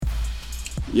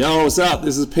Yo, what's up?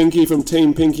 This is Pinky from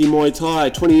Team Pinky Muay Thai.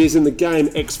 20 years in the game,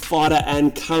 ex-fighter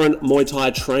and current Muay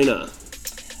Thai trainer.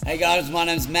 Hey guys, my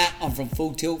name's Matt. I'm from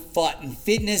Full Tilt Fight and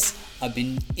Fitness. I've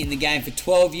been in the game for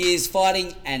 12 years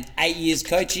fighting and 8 years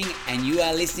coaching, and you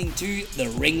are listening to the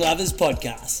Ring Lovers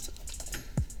Podcast.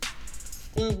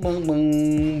 Boom, boom,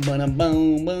 boom,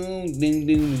 boom, boom, ding,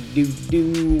 ding, do,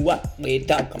 do. What we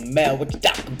talking about? What you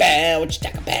talking about? What you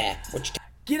talking about? What you talking?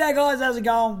 G'day guys, how's it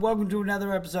going? Welcome to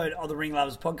another episode of the Ring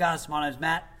Lovers Podcast. My name's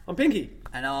Matt. I'm Pinky.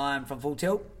 And I'm from Full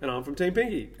Tilt. And I'm from Team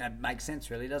Pinky. That makes sense,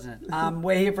 really, doesn't it?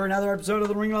 We're here for another episode of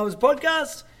the Ring Lovers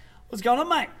Podcast. What's going on,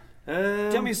 mate?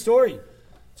 Tell me a story.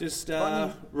 Just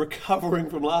recovering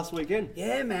from last weekend.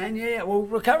 Yeah, man. Yeah. Well,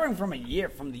 recovering from the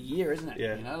year, isn't it?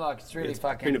 Yeah. You know, like it's really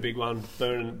fucking been a big one.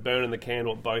 Burning the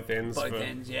candle at both ends. Both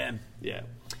ends, yeah. Yeah.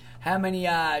 How many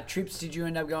trips did you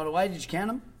end up going away? Did you count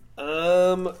them?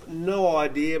 No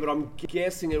idea, but I'm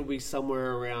guessing it'll be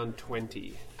somewhere around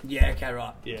 20. Yeah. Okay.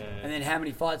 Right. Yeah. And then how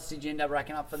many fights did you end up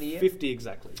racking up for the year? 50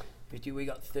 exactly. 50. We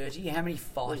got 30. How many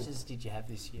fighters did you have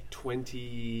this year?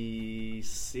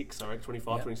 26. I reckon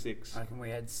 25, yep. 26. I reckon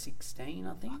we had 16.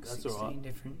 I think. That's 16 all right.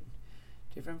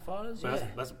 Different fighters. Well, yeah.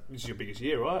 This is your biggest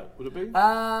year, right? Would it be?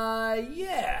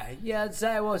 Yeah. I'd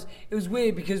say it was. It was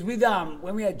weird because with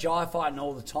when we had Jai fighting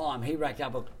all the time, he racked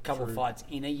up a couple of fights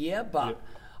in a year, but. Yep.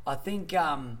 I think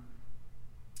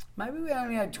maybe we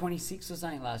only had 26 or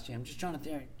something last year. I'm just trying to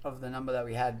think of the number that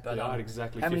we had. But yeah, I had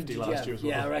exactly 50 last year as well.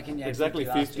 Yeah, I reckon you had exactly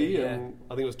 50 year, and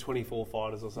I think it was 24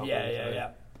 fighters or something.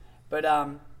 Yeah. But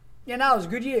it was a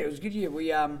good year. It was a good year.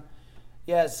 We I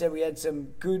said we had some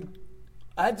good.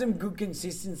 I had some good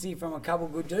consistency from a couple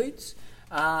good dudes,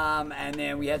 and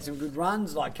then we had some good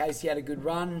runs. Like Casey had a good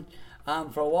run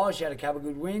for a while. She had a couple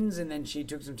good wins, and then she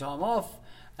took some time off.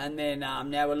 And then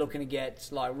now we're looking to get,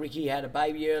 like, Ricky had a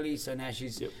baby early, so now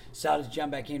she's started to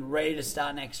jump back in, ready to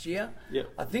start next year.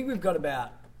 Yep. I think we've got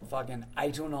about fucking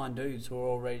 8 or 9 dudes who are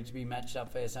all ready to be matched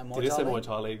up for SA Muay Thai. Did SA Muay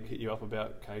Thai League hit you up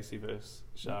about Casey versus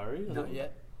Shari? Not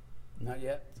yet.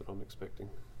 That's what I'm expecting.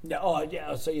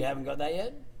 Yeah, so you haven't got that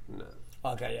yet? No.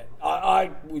 Okay, yeah.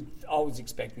 I was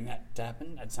expecting that to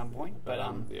happen at some point, but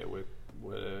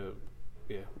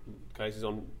Casey's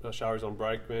on, Shari's on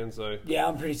break, man. So yeah,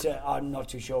 I'm pretty sure. I'm not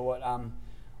too sure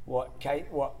what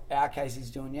our Casey's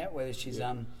doing yet. Whether she's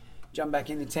jumped back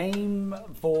in the team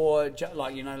for for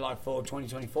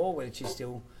 2024, whether she's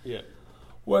still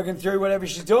working through whatever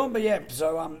she's doing. But yeah,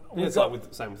 so it's like with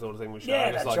the same sort of thing with Shari. Yeah,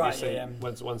 it's that's like right. You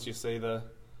see, once you see the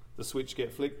switch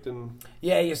get flicked and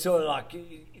you're sort of like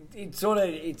it's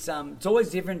always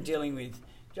different dealing with.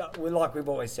 Like we've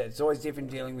always said, it's always different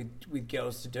dealing with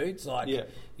girls to dudes. Like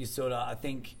you sort of, I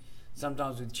think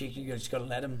sometimes with chicks you just got to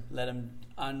let them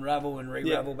unravel and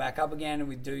re-ravel back up again. And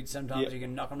with dudes, sometimes you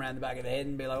can knock them around the back of the head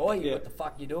and be like, "Oh, what the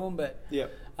fuck you doing?" But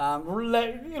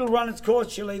it'll run its course.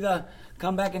 She'll either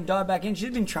come back and dive back in.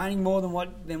 She's been training more than what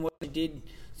she did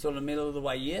sort of middle of the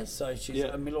way year. So she's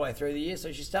middle way through the year.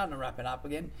 So she's starting to wrap it up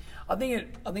again. I think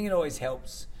it always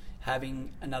helps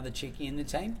having another chick in the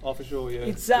team. Oh, for sure, yeah.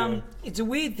 It's a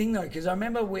weird thing though, because I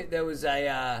remember there was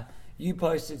you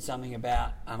posted something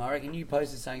about I reckon you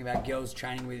posted something about girls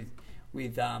training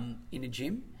with in a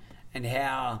gym, and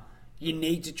how you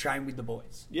need to train with the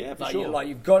boys. Yeah, for sure.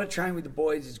 You've got to train with the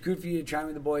boys. It's good for you to train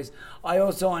with the boys. I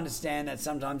also understand that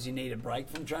sometimes you need a break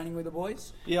from training with the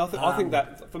boys. Yeah, I think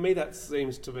that for me that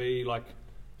seems to be like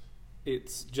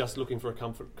it's just looking for a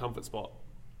comfort spot.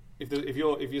 If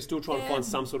you're still trying to find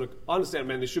some sort of, I understand,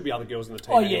 man. There should be other girls in the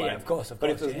team. Anyway, of course. But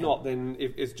if there's not, then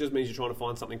it just means you're trying to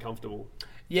find something comfortable.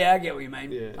 Yeah, I get what you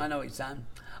mean. Yeah. I know what you're saying.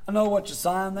 I know what you're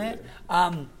saying there.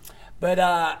 Yeah.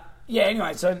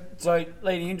 Anyway, so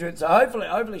leading into it, so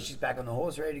hopefully she's back on the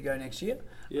horse, ready to go next year.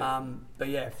 Yeah. But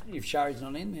yeah, if Shari's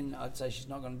not in, then I'd say she's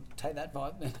not going to take that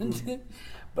fight.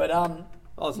 But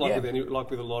it's like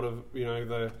with a lot of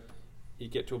you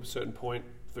get to a certain point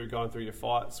through going through your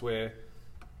fights where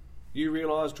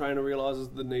trainer realises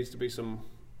there needs to be some,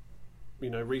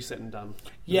 resetting done.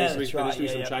 Yeah, there needs to be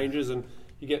some changes, and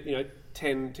you get,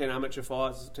 10 amateur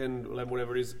fights, 10, 11,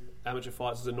 whatever it is, amateur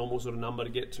fights is a normal sort of number to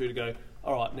get to go,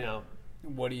 all right, now.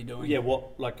 What are you doing? Yeah,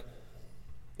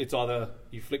 it's either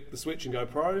you flick the switch and go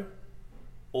pro,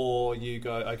 or you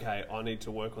go, okay, I need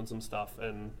to work on some stuff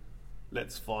and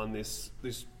let's find this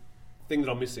thing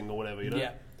that I'm missing or whatever,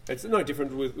 Yeah. It's no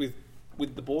different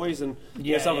with the boys, and some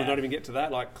of them don't even get to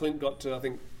that. Like Clint got to I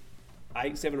think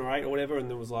 7 or 8 or whatever, and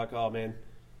then was like, "Oh man,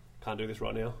 can't do this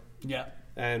right now." Yeah.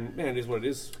 And man, it is what it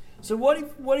is. So what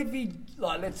if he,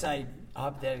 like, let's say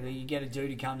hypothetically you get a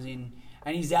dude who comes in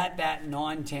and he's at that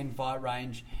 9-10 fight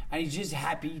range and he's just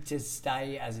happy to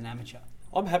stay as an amateur.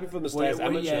 I'm happy for them to stay as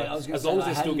amateur, as long as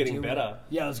they're still getting better.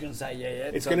 Yeah, I was going to say, yeah.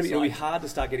 It's going to be, it'll be hard to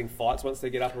start getting fights once they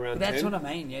get up around 10. That's what I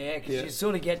mean, yeah, because you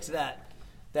sort of get to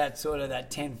that sort of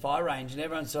that 10 fight range, and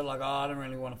everyone's sort of like, oh, I don't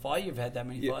really want to fight. You've had that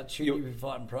many fights. Should you be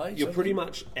fighting pro? You're pretty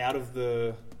much out of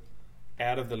the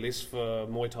list for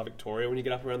Muay Thai Victoria when you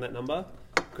get up around that number,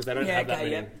 because they don't have that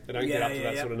many. They don't get up to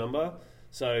that sort of number.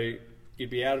 So you'd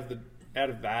be out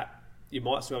of that. You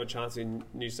might still have a chance in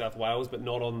New South Wales, but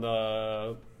not on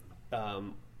the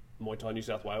Muay Thai New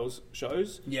South Wales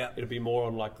shows. Yeah, it'll be more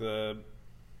on like the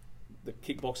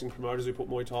kickboxing promoters who put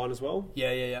Muay Thai on as well.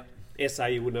 Yeah. SA,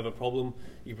 you wouldn't have a problem.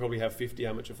 You probably have 50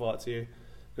 amateur fights here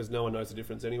because no one knows the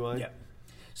difference anyway. Yeah.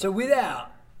 So with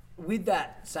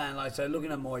that saying, like, so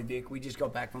looking at Muay Vic, we just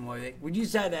got back from Muay Vic. Would you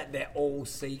say that they're all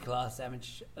C-class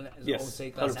amateurs? Yes, all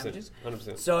C-class 100%, amateurs?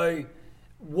 100%. So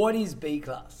what is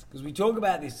B-class? Because we talk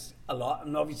about this a lot,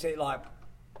 and obviously, like,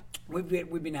 we've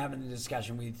been having the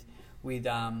discussion with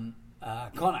Connor,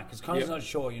 because Connor's not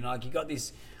sure. You know, like, you got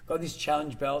this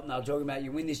challenge belt, and they're talking about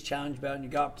you win this challenge belt, and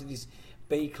you go up to this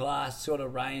B-class sort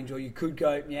of range, or you could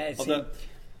go,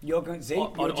 you're going to see.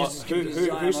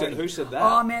 Who said that?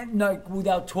 Oh man, no. Well,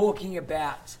 they were talking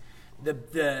about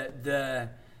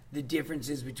the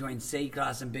differences between C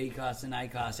class and B class and A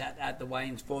class at the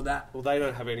weigh-ins for that. Well, they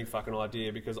don't have any fucking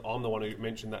idea because I'm the one who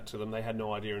mentioned that to them. They had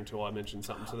no idea until I mentioned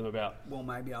something to them about. Well,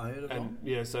 maybe I heard it wrong.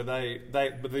 Yeah, so but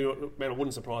man, it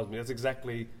wouldn't surprise me. That's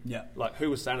exactly like who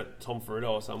was saying it, Tom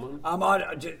Ferrito or someone.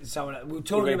 We were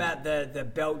talking about the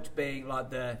belt being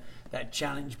like that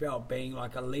challenge belt being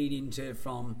like a lead into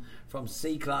from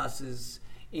C classes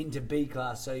into B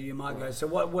class. So you might go, so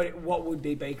what would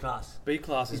be B class? B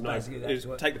class is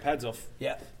take the pads off.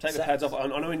 Yeah. Take the pads off. I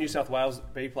know in New South Wales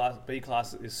B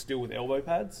class is still with elbow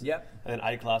pads. Yep. And then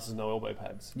A class is no elbow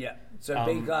pads. Yeah. So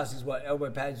B class is what, elbow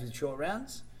pads with short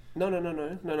rounds? No.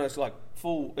 It's like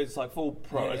full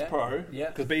pro. Yeah, it's pro. Yeah.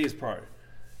 Because B is pro.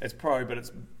 It's pro, but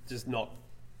it's just not.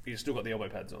 You still got the elbow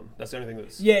pads on. That's the only thing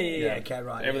that's... Yeah. Okay,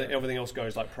 right. Everything else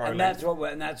goes like pro. And that's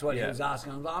what he was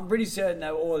asking. I'm pretty certain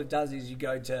that all it does is you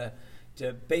go to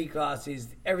B classes,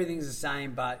 everything's the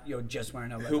same, but you're just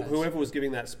wearing elbow pads. Whoever was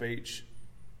giving that speech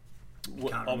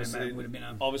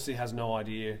obviously has no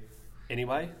idea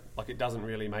anyway. Like, it doesn't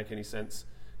really make any sense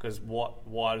because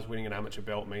why does winning an amateur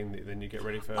belt mean then you get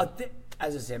ready for...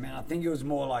 As I said, man, I think it was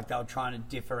more like they were trying to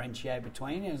differentiate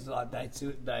between. It was like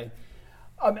they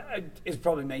it's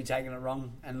probably me taking it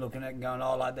wrong and looking at it and going,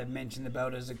 oh, like they've mentioned the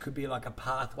belt as it could be like a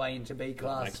pathway into B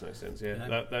class. That makes no sense, yeah. You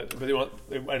know? But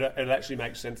it actually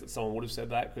makes sense that someone would have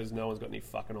said that because no one's got any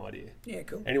fucking idea. Yeah,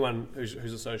 cool. Anyone who's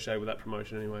associated with that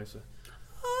promotion anyway, so...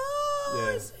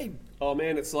 I see. Oh,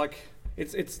 man, it's like...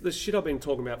 It's the shit I've been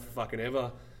talking about for fucking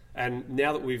ever. And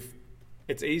now that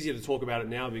it's easier to talk about it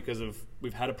now because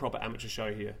we've had a proper amateur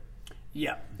show here.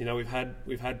 Yeah. You know, we've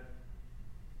had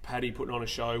Paddy putting on a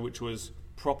show which was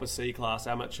proper C-class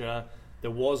amateur.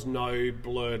 There was no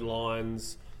blurred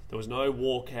lines. There was no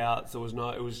walkouts.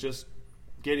 It was just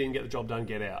get in, get the job done,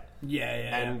 get out. Yeah.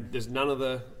 And there's none of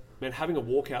the... Man, having a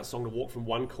walkout song to walk from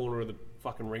one corner of the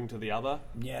fucking ring to the other.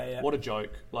 Yeah. What a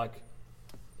joke. Like,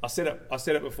 I said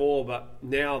it before, but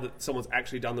now that someone's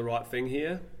actually done the right thing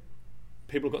here,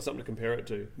 people have got something to compare it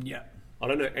to. Yeah. I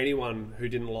don't know anyone who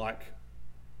didn't like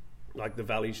the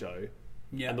Valley show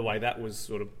and the way that was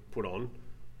sort of put on.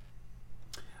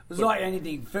 It's like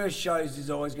anything. First shows is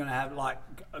always going to have like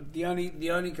the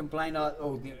only complaint,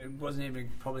 it wasn't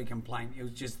even probably a complaint. It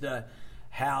was just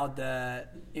how the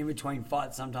in between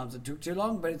fights sometimes it took too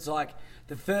long. But it's like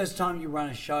the first time you run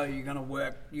a show, you're going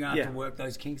to have to work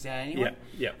those kinks out anyway.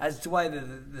 Yeah. As to the way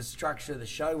the structure of the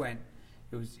show went,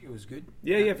 it was good.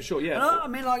 Yeah, for sure. Yeah. I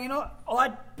mean, like, you know, I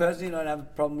personally don't have a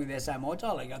problem with SA Muay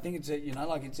Thai League. I think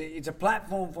it's a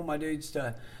platform for my dudes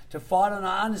to fight on.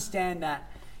 I understand that.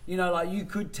 You know, like, you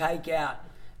could take out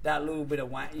that little bit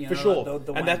of wank, you know, for sure. Like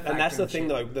the and that's the thing,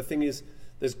 though. The thing is,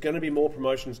 there's going to be more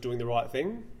promotions doing the right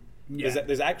thing. Yeah.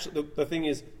 There's actually the thing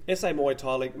is, SA Muay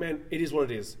Thai League, man, it is what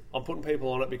it is. I'm putting people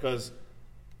on it because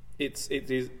it's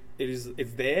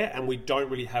there, and we don't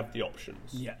really have the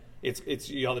options. Yeah. It's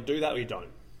you either do that or you don't.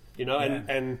 You know,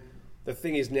 and the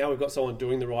thing is, now we've got someone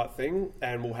doing the right thing,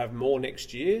 and we'll have more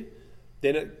next year.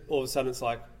 Then all of a sudden, it's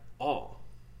like, oh,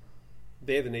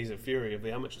 they're the knees of fury of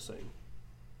the amateur scene.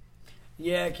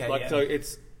 Yeah, okay. So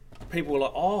it's people are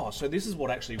like, oh, so this is what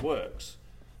actually works.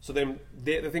 So then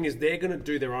the thing is, they're going to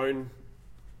do their own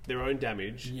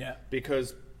damage. Yeah.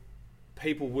 Because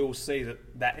people will see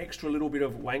that extra little bit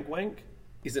of wank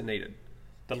isn't needed.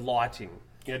 The lighting,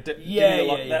 you know,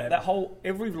 that whole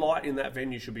every light in that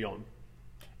venue should be on.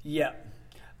 Yeah.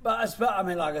 But I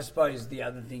suppose the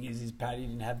other thing is Paddy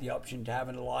didn't have the option to have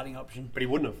a lighting option. But he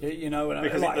wouldn't have. You know what I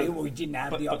mean? Like, he didn't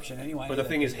have the option anyway. But the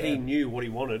thing is, he knew what he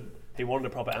wanted. He wanted a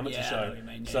proper amateur show. I know what you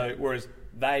mean, yeah. So whereas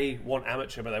they want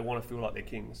amateur, but they want to feel like they're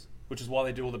kings, which is why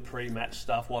they do all the pre-match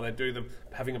stuff. Why they do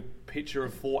having a picture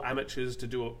of 4 amateurs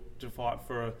to fight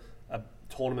for a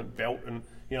tournament belt, and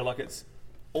like it's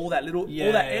all that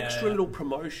extra little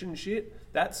promotion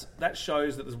shit. That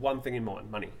shows that there's one thing in mind: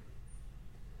 money.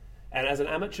 And as an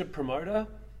amateur promoter,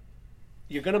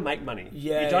 you're going to make money.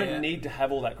 You don't need to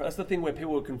have all that. That's the thing where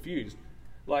people are confused.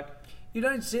 Like, you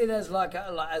don't see it as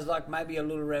like maybe a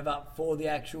little rev up for the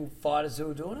actual fighters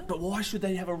who are doing it. But why should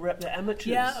they have a rev? They're amateurs.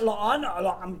 Yeah, I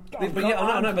know.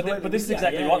 But this is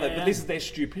exactly right. But this is their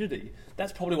stupidity.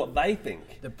 That's probably what they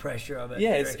think. The pressure of it.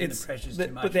 Yeah, the pressure's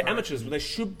too much. But they're amateurs. There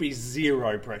should be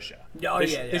zero pressure.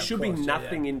 There should be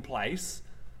nothing in place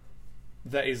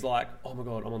that is like, oh my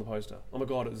god, I'm on the poster. Oh my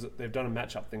god, they've done a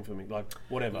matchup thing for me. Like,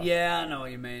 whatever. Yeah, I know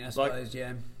what you mean. I suppose,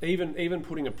 Even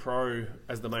putting a pro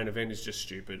as the main event is just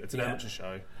stupid. It's an amateur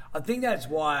show. I think that's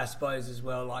why, I suppose, as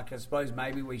well, like, I suppose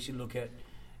maybe we should look at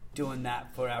doing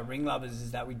that for our ring lovers, is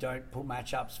that we don't put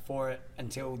matchups for it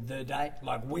until the day.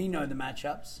 Like, we know the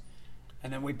matchups,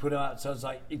 and then we put it out, so it's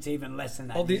like, it's even less than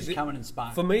that. You just come in and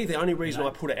spark. For me, the only reason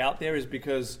I put it out there is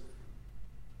because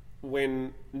I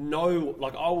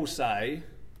will say,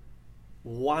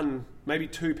 1, maybe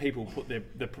 2 people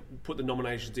put the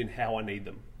nominations in how I need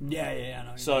them. Yeah, I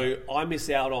know. So I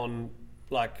miss out on,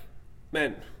 like,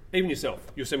 man, even yourself,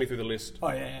 you'll send me through the list. Oh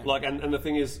yeah. Like, and the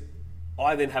thing is,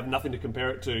 I then have nothing to compare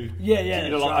it to. Yeah.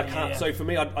 I can't. So for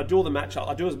me, I do all the matchup.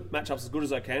 I do matchups as good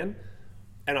as I can,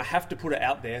 and I have to put it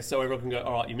out there so everyone can go,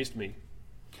 all right, you missed me.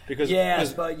 Because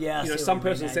some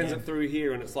person sends it through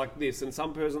here and it's like this, and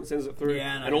some person sends it through,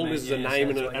 and all this is a name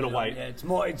and a weight. Yeah,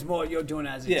 it's more you're doing it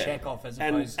as a check off as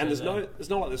opposed to. And it's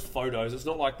not like there's photos. It's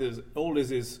not like all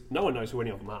this is. No one knows who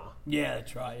any of them are. Yeah,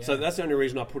 that's right. Yeah. So that's the only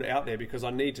reason I put it out there, because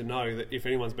I need to know that if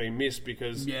anyone's been missed,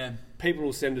 because people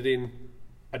will send it in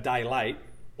a day late,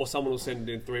 or someone will send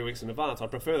it in 3 weeks in advance. I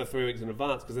prefer the 3 weeks in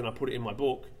advance because then I put it in my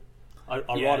book. I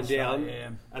write them down,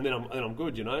 and then I'm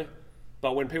good,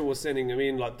 But when people were sending them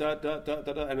in like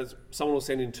and someone will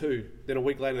send in 2, then a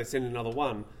week later they send in another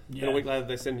 1, then a week later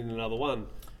they send in another 1,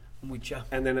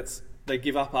 and then they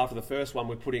give up after the first one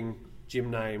with putting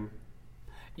gym name,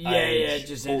 age,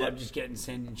 just end up just getting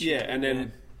sent in shit. Yeah, and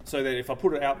then so then if I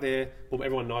put it out there, well,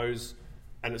 everyone knows,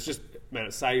 and it's just, man,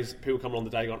 it saves people coming on the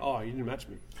day going, oh, you didn't match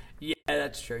me. Yeah,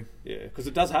 that's true. Yeah, because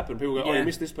it does happen. People go, oh, you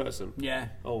missed this person. Yeah.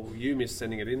 Oh, you missed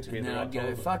sending it in to me at the right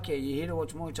time. Fuck yeah, you're here to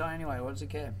watch Muay Thai anyway. What does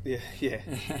it care? Yeah.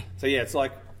 So yeah, it's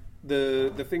like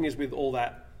the thing is with all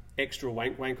that extra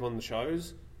wank on the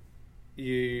shows,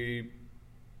 the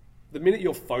minute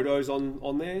your photo's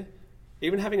on there,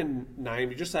 even having a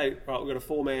name, you just say, right, we've got a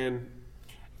 4-man.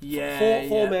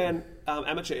 Four-man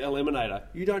amateur eliminator.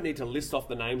 You don't need to list off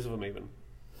the names of them even.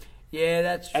 Yeah,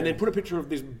 that's true. And then put a picture of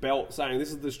this belt saying this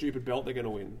is the stupid belt they're going to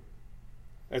win.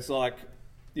 It's like,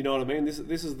 you know what I mean? This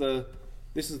is the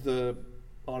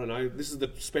I don't know. This is the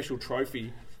special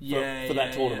trophy for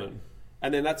that tournament,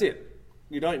 and then that's it.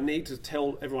 You don't need to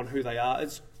tell everyone who they are.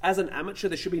 As an amateur,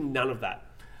 there should be none of that.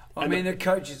 I mean, the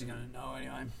coaches are going to know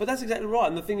anyway. But that's exactly right.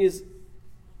 And the thing is,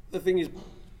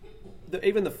 that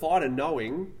even the fighter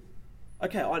knowing,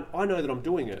 okay, I know that I'm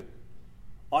doing it.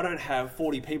 I don't have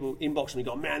 40 people inboxing me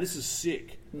going, man, this is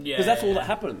sick. Because that's all that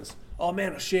happens. Oh,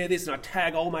 man, I share this and I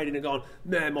tag old mate in it going,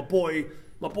 man, my boy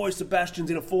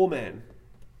Sebastian's in a 4-man.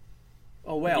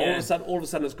 Oh, wow. Yeah. All of a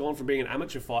sudden it's gone from being an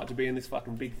amateur fight to being this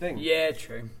fucking big thing. Yeah,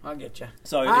 true. I get you.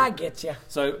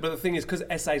 But the thing is, because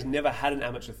SA's never had an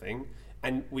amateur thing,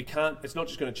 and we can't, it's not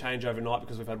just going to change overnight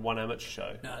because we've had one amateur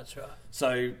show. No, that's right.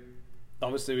 So,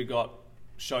 obviously we've got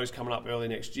shows coming up early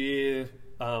next year,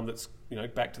 that's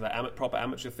back to the proper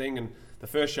amateur thing, and the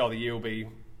first show of the year will be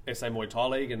SA Muay Thai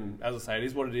League, and as I say, it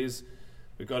is what it is.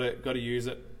 We've got to use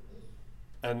it.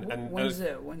 And when's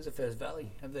the first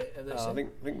Valley? Have they I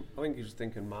think he's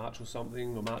thinking March or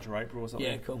something, or March or April or something.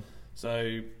 Yeah, cool.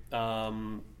 So I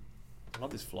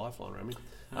love this fly flying around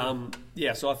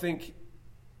me. So I think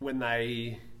when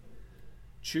they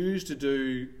choose to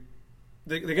do,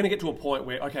 they're going to get to a point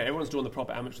where, okay, everyone's doing the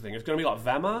proper amateur thing. It's going to be like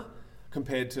VAMA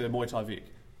compared to Muay Thai Vic.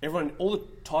 all the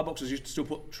Thai boxers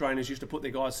trainers used to put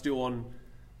their guys still on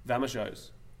VAMA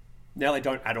shows. Now they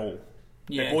don't at all.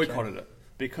 Yeah, they boycotted it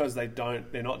because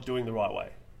they're not doing the right way.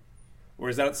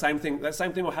 Whereas that same thing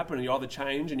will happen, and you either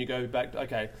change and you go back to,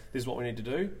 okay, this is what we need to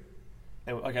do,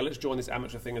 and okay, let's join this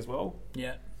amateur thing as well.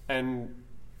 Yeah. And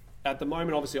at the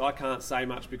moment, obviously, I can't say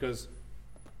much because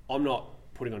I'm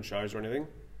not putting on shows or anything.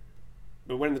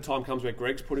 But when the time comes where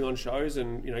Greg's putting on shows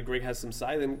and, you know, Greg has some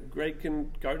say, then Greg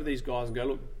can go to these guys and go,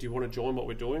 look, do you want to join what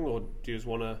we're doing, or do you just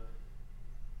want to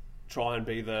try and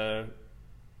be the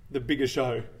bigger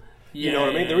show? You know what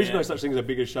I mean? There is no such thing as a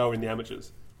bigger show in the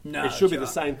amateurs. No, it should be the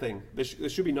same thing. There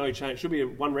should be no change. It should be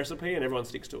one recipe and everyone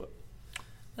sticks to it.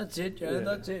 That's it, Joe. Yeah.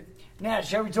 That's it. Now,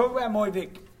 shall we talk about Moy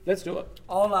Vic? Let's do it.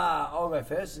 I'll go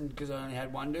first, because I only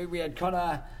had one dude. We had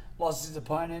Connor lost his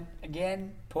opponent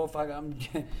again. Poor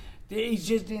fucker. He's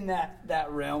just in that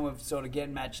realm of sort of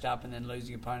getting matched up and then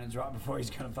losing opponents right before he's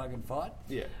going to fucking fight.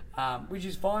 Yeah. Which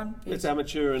is fine. It's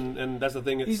amateur, and that's the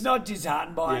thing. He's not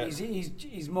disheartened by it.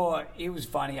 He's more... It was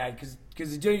funny, because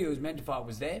the dude who was meant to fight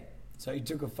was there. So he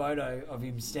took a photo of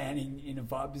him standing in a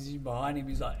fight position behind him.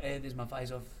 He's like, hey, there's my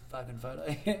face-off fucking photo.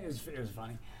 it was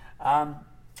funny.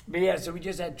 But yeah, so we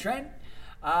just had Trent.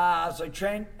 So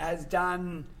Trent has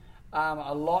done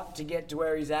a lot to get to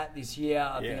where he's at this year.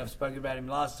 I think I've spoken about him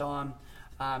last time.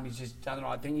 He's just done the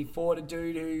right thing. He fought a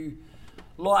dude who,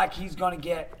 like, he's going to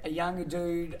get a younger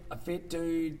dude, a fit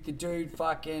dude, the dude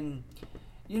fucking...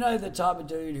 You know the type of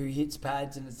dude who hits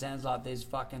pads and it sounds like there's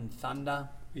fucking thunder?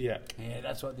 Yeah. Yeah,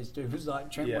 that's what this dude was like.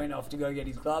 Trent went off to go get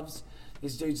his gloves.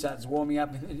 This dude starts warming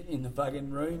up in the fucking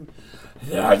room.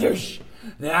 That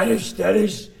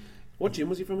is. What gym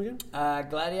was he from again?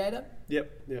 Gladiator. Yep.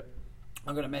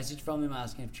 I got a message from him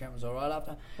asking if Trent was all right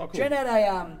after. Oh, cool. Trent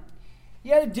had he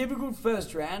had a difficult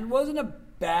first round. It wasn't a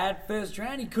bad first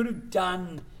round. He could have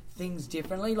done things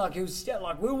differently. Like he was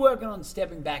we were working on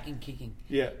stepping back and kicking.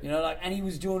 Yeah. You know, and he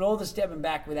was doing all the stepping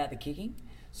back without the kicking.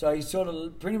 So he sort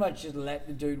of pretty much just let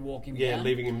the dude walk him down. Yeah,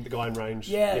 leaving the guy in range.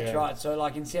 Yeah, that's right. So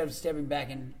like instead of stepping back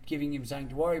and giving him something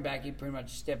to worry about, he pretty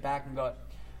much stepped back and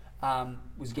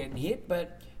was getting hit.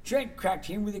 But Trent cracked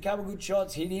him with a couple of good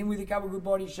shots, hit him with a couple of good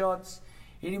body shots,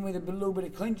 hit him with a little bit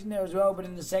of clinch in there as well. But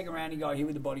in the second round, he got hit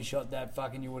with a body shot that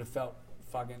fucking you would have felt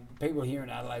fucking... People here in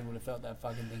Adelaide would have felt that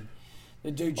fucking thing.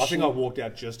 The dude I think I walked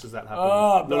out just as that happened.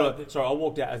 Oh, no, sorry, I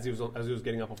walked out as he was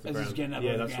getting up off the ground. He was getting up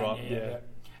yeah, off the that's ground. right. Yeah.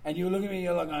 And you were looking at me,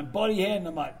 you're like, going, body head, and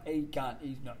I'm like, he's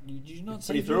not, did you not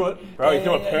see? But he threw it, bro. He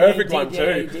threw a perfect one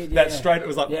too. That straight, it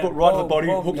was like put right to the body,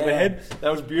 hook to the head.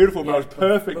 That was beautiful, but it was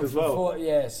perfect as well.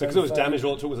 So because it was damaged,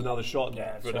 all it took was another shot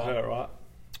for it to hurt, right?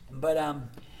 But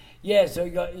so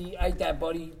he ate that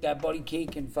body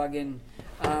kick and fucking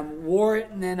wore it,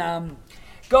 and then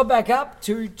got back up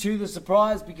to the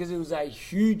surprise because it was a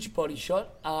huge body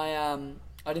shot. I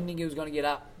didn't think he was going to get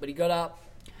up, but he got up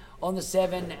on the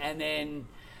 7, and then.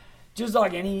 Just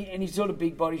like any sort of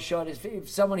big body shot, if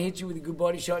someone hits you with a good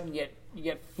body shot and you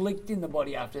get flicked in the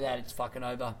body after that, it's fucking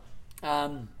over.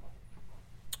 But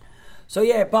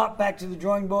back to the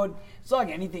drawing board. It's like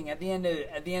anything. At the end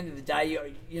of the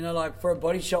day, you know, like for a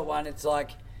body shot one, it's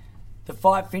like the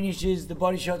fight finishes, the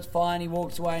body shot's fine, he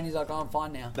walks away, and he's like, oh, I'm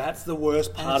fine now. That's the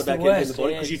worst part about getting in the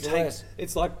body because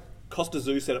it's like Costa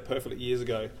Zoo said it perfectly years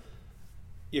ago.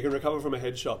 You can recover from a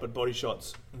headshot, but body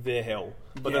shots, they're hell.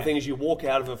 But the thing is, you walk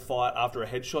out of a fight after a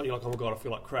headshot, you're like, oh my God, I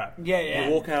feel like crap. Yeah.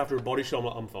 You walk out after a body shot, I'm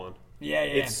like, I'm fine. Yeah.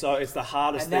 It's the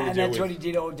hardest thing to deal with. And that's what he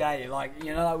did all day. Like,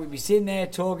 you know, like we'd be sitting there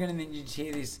talking, and then you'd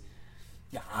hear this,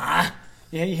 you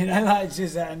know, like it's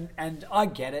just, and I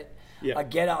get it. Yeah. I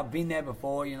get it. I've been there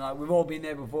before. You know, like we've all been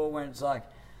there before when it's like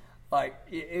all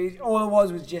it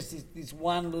was just this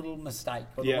one little mistake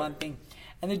or the one thing.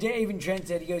 And even Trent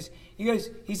said,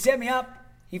 he set me up.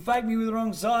 He faked me with the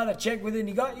wrong side. I checked with it, and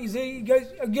he got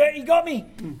me.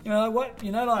 You know like what?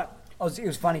 You know, like it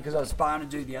was funny because I was sparring a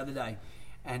dude the other day,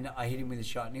 and I hit him with a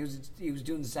shot, and he was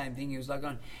doing the same thing. He was like,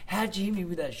 "How'd you hit me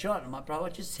with that shot?" And I'm like, "Bro, I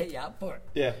just set you up for it."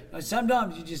 Yeah. You know,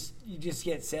 sometimes you just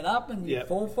get set up and you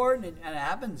fall for it, and it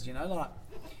happens. You know, like.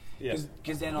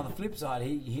 Because then on the flip side,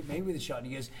 he hit me with a shot, and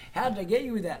he goes, "How did I get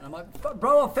you with that?" And I'm like,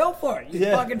 "Bro, I fell for it. You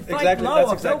fucking fake low.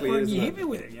 I fell for it, and you hit me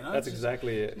with it. You know, that's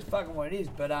exactly it. It's fucking what it is."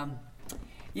 But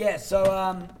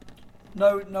so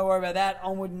no worry about that.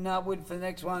 Onward and upward for the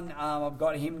next one. I've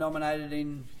got him nominated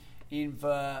in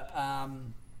for.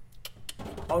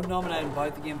 I'll nominate them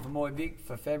both again for Moy Vic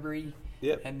for February.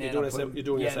 Yep. And then you're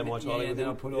doing SMY Muay Thai League. And then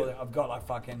I'll put all. I've got like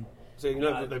fucking. So you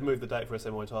know they've moved the date for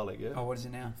SMY Muay Thai League, yeah? Oh, what is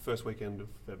it now? First weekend of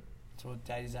Feb. So what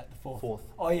date is that? The 4th? 4th.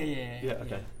 Oh, yeah. Yeah,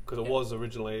 okay. Because it was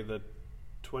originally the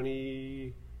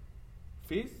 25th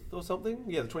or something?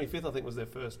 Yeah, the 25th I think was their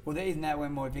first. Well, isn't that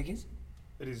when Moy Vic is?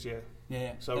 It is, yeah.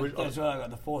 Yeah. So that's what I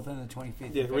got, the 4th and the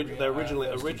 25th. Yeah, they originally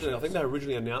I think they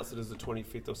originally announced it as the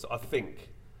 25th or so, I think.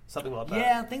 Something like that.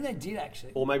 Yeah, I think they did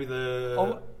actually. Or maybe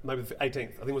the 18th. I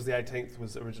think it was the 18th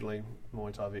was originally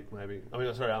Muay Thai Vic, maybe. I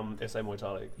mean, sorry, SA Muay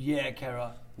Thai League. Yeah, okay,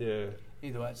 right. Yeah.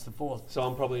 Either way, it's the 4th. So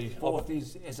I'm probably... 4th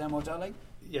is SA Muay Thai League?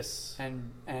 Yes.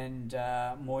 And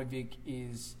Moy Vic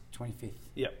is 25th.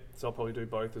 Yep. So I'll probably do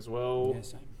both as well. Yeah,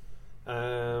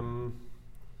 same.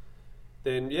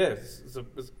 Then it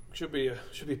should be a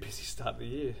busy start of the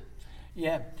year.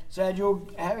 Yeah. So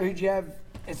who'd you have?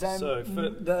 So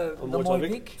the Muay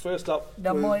pick? First up,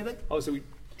 The Muay pick? obviously we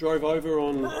drove over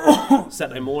on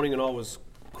Saturday morning, and I was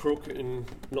crook and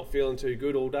not feeling too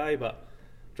good all day, but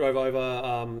drove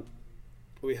over.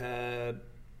 We had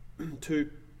two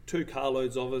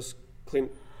carloads of us.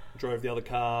 Clint drove the other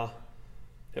car,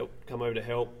 come over to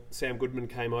help. Sam Goodman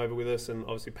came over with us, and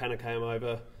obviously Panna came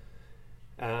over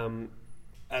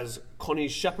as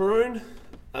Connie's chaperone.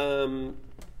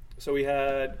 So we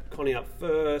had Connie up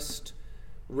first.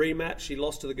 Rematch, she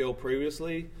lost to the girl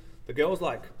previously. The girl's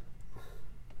like,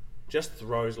 just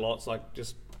throws lots, like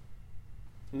just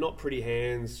not pretty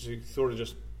hands. She sort of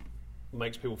just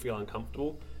makes people feel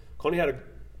uncomfortable. Connie had a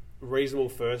reasonable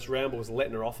first round, but was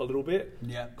letting her off a little bit.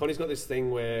 Yeah. Connie's got this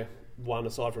thing where,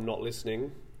 aside from not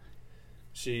listening,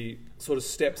 she sort of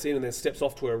steps in and then steps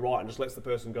off to her right and just lets the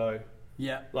person go.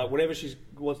 Yeah. Like whenever she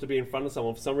wants to be in front of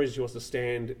someone, for some reason she wants to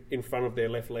stand in front of their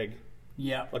left leg.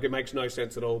 Yeah. Like it makes no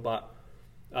sense at all, but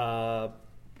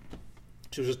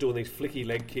she was just doing these flicky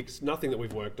leg kicks, nothing that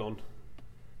we've worked on.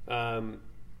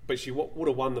 But she would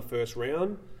have won the first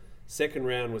round. Second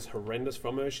round was horrendous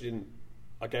from her.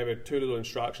 I gave her too little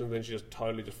instructions, then she just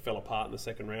totally fell apart in the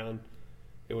second round.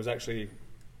 It was actually,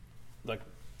 like,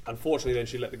 unfortunately then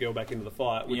she let the girl back into the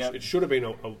fight, which it should have been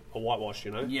a whitewash,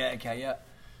 you know? Yeah, okay, yeah.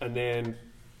 And then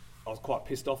I was quite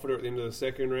pissed off at her at the end of the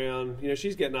second round. You know,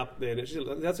 she's getting up there.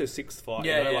 That's her sixth fight.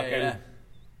 Yeah, you know? yeah.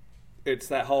 It's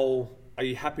that whole, are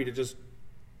you happy to just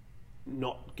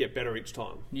not get better each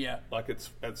time? Yeah. Like,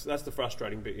 that's the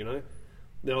frustrating bit, you know?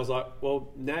 Then I was like,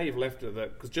 well, now you've left her there.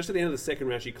 Because just at the end of the second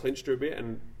round, she clinched her a bit,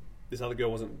 and this other girl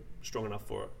wasn't strong enough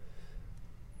for it.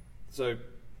 So,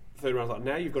 third round, I was like,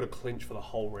 now you've got to clinch for the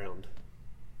whole round.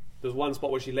 There was one spot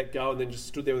where she let go and then just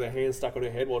stood there with her hand stuck on her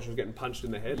head while she was getting punched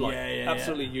in the head. Like,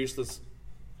 absolutely useless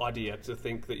idea to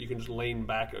think that you can just lean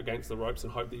back against the ropes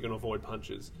and hope that you're going to avoid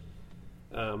punches.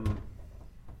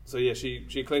 So yeah,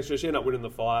 she clinched her. She ended up winning the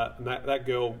fight, and that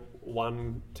girl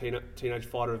won Teenage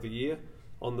Fighter of the Year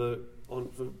for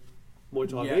Muay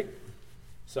Thai Vic.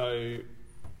 So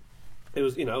it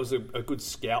was a good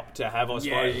scalp to have, I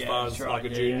suppose, as far as like a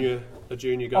junior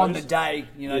goes. On the day,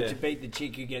 to beat the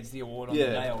chick who gets the award on the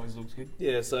day always looks good.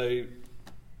 Yeah, so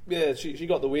she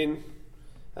got the win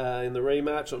in the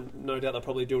rematch. No doubt they'll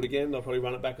probably do it again. They'll probably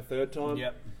run it back a third time.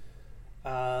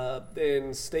 Yep.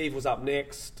 Then Steve was up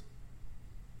next.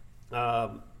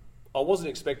 I wasn't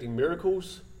expecting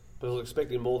miracles, but I was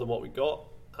expecting more than what we got.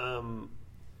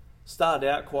 Started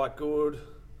out quite good.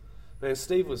 Man,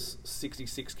 Steve was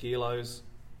 66 kilos.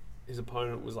 His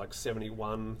opponent was like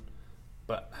 71,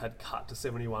 but had cut to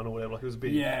 71 or whatever. Like, it was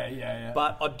big. Yeah.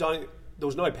 But there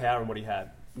was no power in what he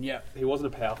had. Yeah. He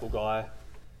wasn't a powerful guy.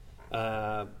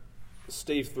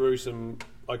 Steve threw some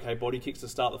okay body kicks to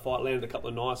start the fight, landed a couple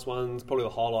of nice ones. Probably the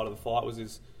highlight of the fight was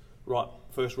his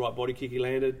first right body kick he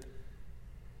landed.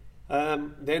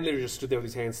 Then literally just stood there with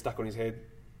his hands stuck on his head.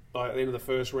 At the end of the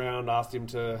first round, asked him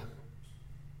to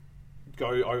go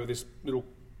over this little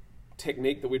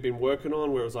technique that we'd been working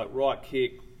on, where it was like right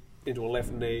kick into a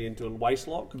left knee into a waist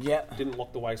lock. Yeah. Didn't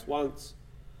lock the waist once.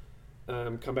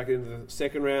 Come back into the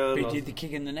second round. But did the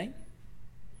kick in the knee?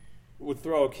 Would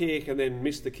throw a kick and then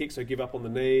miss the kick, so give up on the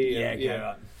knee.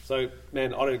 Right. So,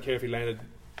 man, I don't care if he landed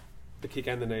the kick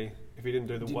and the knee. If he didn't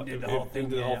do the whole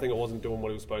thing, it wasn't doing what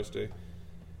he was supposed to.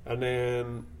 And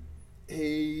then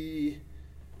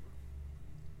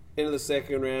end of the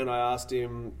second round, I asked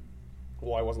him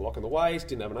why he wasn't locking the waist,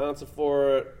 didn't have an answer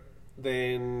for it.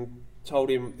 Then told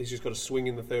him he's just got to swing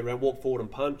in the third round, walk forward and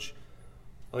punch.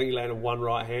 I think he landed one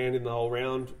right hand in the whole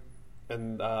round,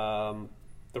 and the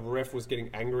ref was getting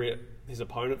angry at his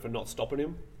opponent for not stopping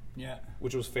him. Yeah.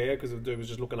 Which was fair, because the dude was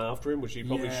just looking after him, which he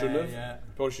probably shouldn't have. Yeah.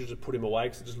 Probably should have just put him away,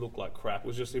 because it just looked like crap. It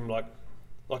was just him like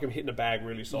him hitting a bag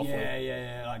really softly.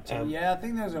 Yeah. I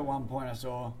think there was at one point I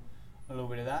saw a little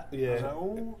bit of that. Yeah. I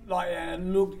was like,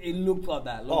 it looked like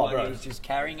that. It looked like he was just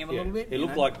carrying him a little bit. It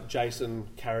looked like Jason,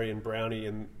 Carey and Brownie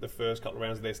in the first couple of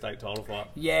rounds of their state title fight.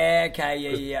 Yeah, okay,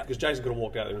 yeah. Because Jason could have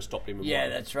walked out there and stopped him.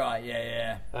 That's right,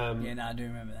 yeah. I do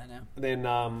remember that now.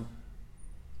 Then,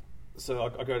 so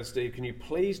I go to Steve, can you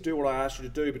please do what I asked you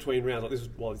to do between rounds? Like, this is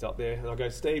while he's up there. And I go,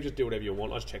 Steve, just do whatever you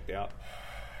want. I just checked out.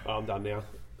 I'm done now.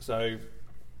 So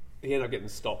he ended up getting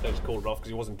stopped. They just called it off because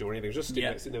he wasn't doing anything. He was just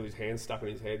sitting there with his hands stuck in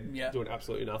his head, doing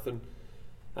absolutely nothing.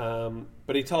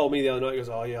 But he told me the other night, he goes,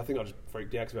 oh yeah, I think I just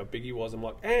freaked out because of how big he was. I'm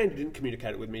like, and you didn't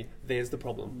communicate it with me. There's the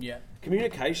problem. Yeah.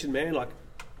 Communication, man. Like,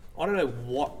 I don't know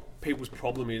what people's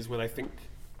problem is when they think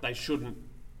they shouldn't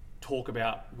talk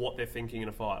about what they're thinking in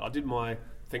a fight. I did my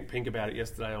Think Pink about it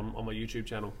yesterday on my YouTube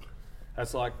channel.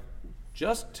 It's like,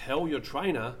 just tell your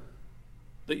trainer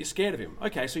that you're scared of him.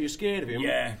 Okay, so you're scared of him.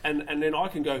 Yeah. And then I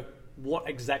can go, what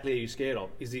exactly are you scared of?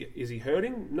 Is he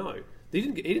hurting? No. He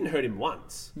didn't hurt him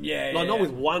once. Yeah, Like, yeah, not yeah.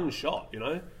 with one shot, you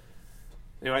know?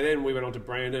 Anyway, then we went on to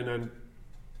Brandon, and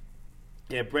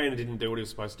yeah, Brandon didn't do what he was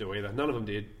supposed to do either. None of them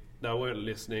did. They weren't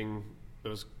listening. It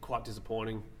was quite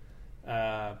disappointing.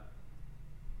 I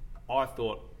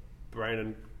thought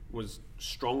Brandon was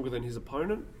stronger than his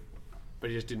opponent, but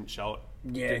he just didn't show it.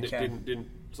 Yeah, didn't.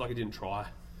 It's like he didn't try.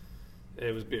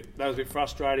 That was a bit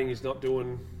frustrating. He's not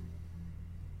doing,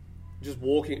 just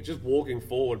walking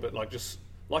forward, but just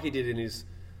like he did in his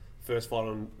first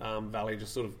fight on Valley,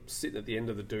 just sort of sitting at the end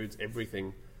of the dude's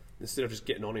everything instead of just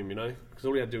getting on him, you know, because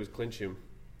all he had to do was clinch him,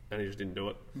 and he just didn't do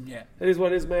it. Yeah, it is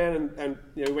what it is, man. And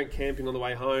you know, we went camping on the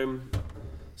way home.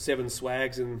 7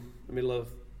 swags in the middle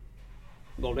of,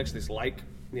 well, next to this lake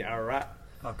near Ararat.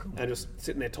 Oh, cool. And just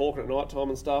sitting there talking at night time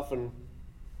and stuff, and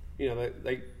you know,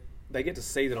 they get to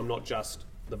see that I'm not just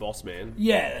the boss man.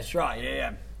 Yeah, that's right.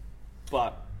 Yeah.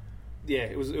 But yeah,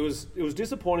 it was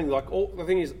disappointing. Like, the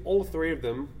thing is, all 3 of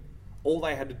them, all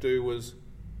they had to do was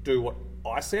do what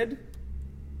I said,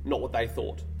 not what they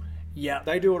thought. Yeah.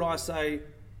 They do what I say.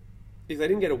 If they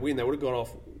didn't get a win, they would have got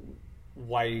off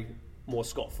way more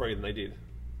scot-free than they did.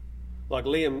 Like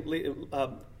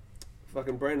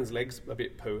fucking Brandon's leg's a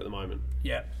bit poo at the moment.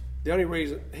 Yeah. The only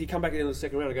reason he come back at the end of the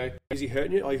second round and go, is he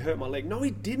hurting you? Oh, he hurt my leg. No,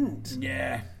 he didn't.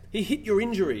 Yeah. He hit your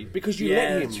injury because you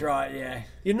let him. That's right. Yeah.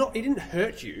 He didn't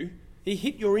hurt you. He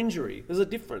hit your injury. There's a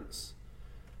difference.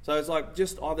 So it's like,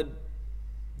 just either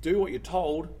do what you're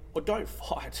told or don't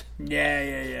fight. Yeah.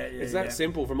 It's that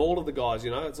simple from all of the guys,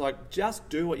 you know. It's like, just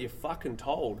do what you're fucking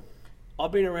told.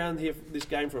 I've been around here this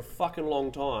game for a fucking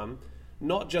long time.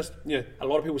 Not just, you know, a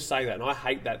lot of people say that, and I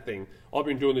hate that thing. I've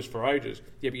been doing this for ages.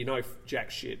 Yeah, but you know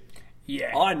jack shit.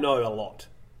 Yeah. I know a lot.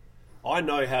 I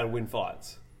know how to win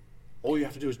fights. All you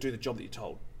have to do is do the job that you're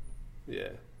told. Yeah.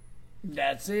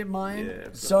 That's it, mate. Yeah,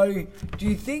 so, do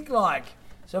you think, like,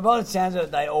 so by the sounds of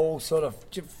it, they all sort of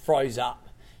just froze up?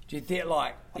 Do you think,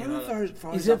 like, I don't know if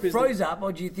froze is up it froze up,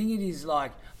 or do you think it is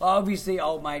like obviously,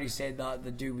 old mate who said that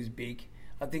the dude was big?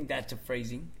 I think that's a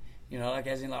freezing. You know, like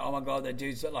as in like, oh my god, that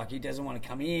dude's like he doesn't want to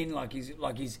come in, he's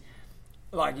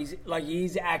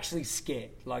actually scared.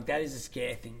 Like that is a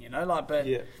scare thing, you know. Like, but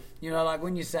yeah. You know, like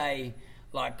when you say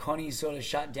like Connie's sort of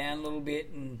shut down a little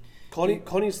bit, and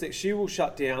Connie's that she will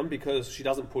shut down because she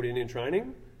doesn't put in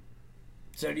training.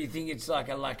 So do you think it's like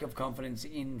a lack of confidence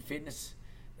in fitness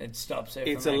that stops her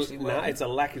It's from actually working? it's a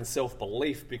lack in self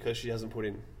belief because she doesn't put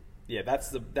in. Yeah, that's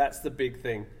the big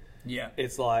thing. Yeah,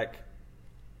 it's like,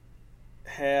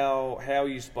 how are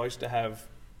you supposed to have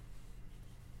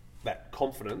that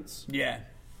confidence? Yeah.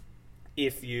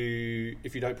 If you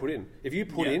don't put in, if you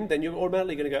put in, then you're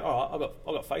automatically going to go, oh,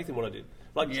 I got faith in what I did.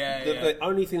 Like the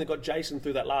only thing that got Jason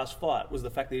through that last fight was the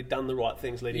fact that he'd done the right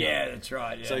things leading up. Yeah, that's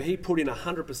right. Yeah. So he put in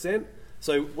 100%.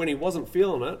 So when he wasn't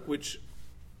feeling it, which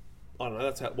I don't know,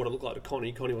 that's what it looked like to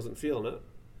Connie. Connie wasn't feeling it.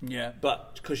 Yeah.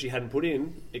 But because she hadn't put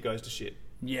in, it goes to shit.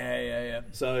 Yeah.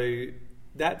 So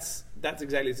that's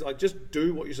exactly, it's like, just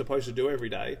do what you're supposed to do every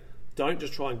day. Don't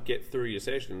just try and get through your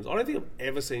sessions. I don't think I've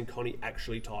ever seen Connie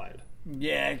actually tired.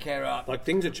 Yeah, okay, right. Like,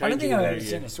 things are changing. I don't think I've ever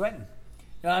seen her sweating.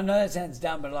 I know that sounds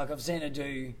dumb, but like I've seen her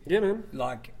do. Yeah, man.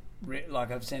 Like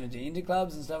I've seen her do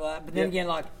interclubs and stuff like that. But then again,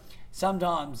 like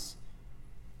sometimes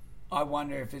I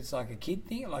wonder if it's like a kid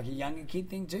thing, like a younger kid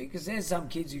thing too. Because there's some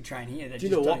kids who train here that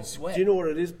don't sweat. Do you know what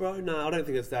it is, bro? No, I don't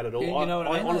think it's that at all. You know what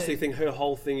I mean? Honestly think her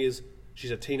whole thing is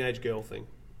she's a teenage girl thing.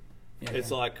 Yeah,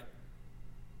 it's like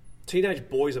teenage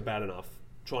boys are bad enough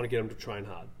trying to get them to train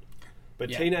hard, but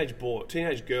teenage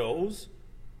girls,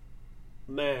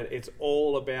 man, it's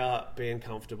all about being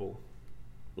comfortable.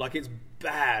 Like, it's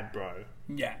bad, bro.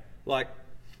 Yeah. Like,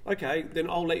 okay, then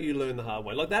I'll let you learn the hard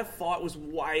way. Like, that fight was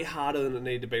way harder than it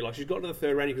needed to be. Like, she got to the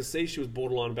third round, you could see she was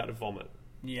borderline about to vomit.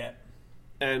 Yeah.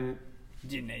 And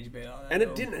didn't need to be like that. And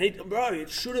it didn't need, bro. It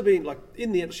should have been, like,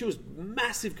 in the end, she was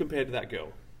massive compared to that girl.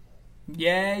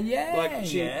 Yeah. Like,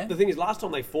 the thing is, last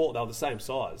time they fought, they were the same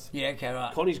size. Yeah, okay,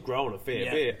 right. Connie's grown a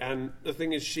fair bit, and the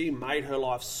thing is, she made her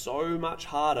life so much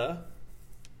harder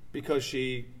because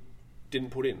she didn't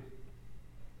put in.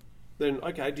 Then,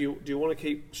 okay, do you want to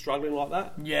keep struggling like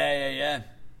that? Yeah.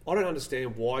 I don't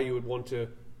understand why you would want to.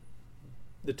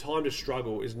 The time to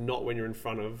struggle is not when you're in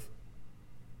front of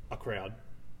a crowd.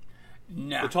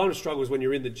 No. The time to struggle is when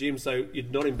you're in the gym, so you're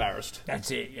not embarrassed.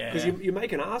 That's it, yeah. Because you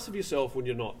make an ass of yourself when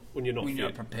you're not fit. You're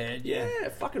not prepared. Yeah,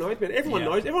 fucking oath, man. Everyone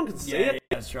knows. Everyone can see it.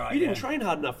 That's right. You didn't train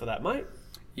hard enough for that, mate.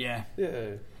 Yeah.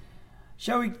 Yeah.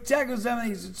 Shall we tackle some of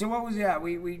these? So what was that?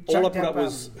 We all I put up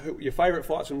was your favourite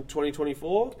fights from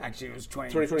 2024. Actually, it was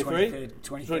 2023.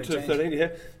 2013. Yeah,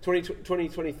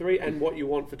 2023, and what you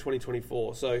want for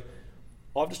 2024. So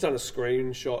I've just done a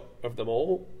screenshot of them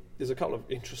all. There's a couple of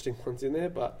interesting ones in there,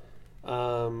 but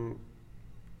probably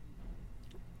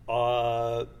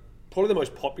the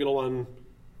most popular one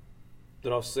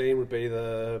that I've seen would be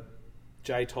the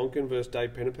Jay Tonkin versus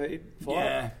Dave Penipede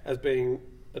fight as being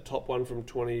a top one from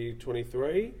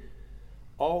 2023.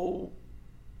 I'll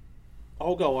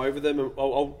go over them and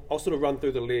I'll sort of run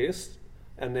through the list,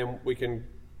 and then we can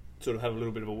sort of have a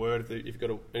little bit of a word if you've got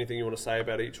anything you want to say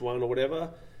about each one or whatever.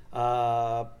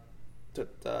 Right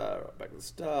back to the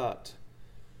start.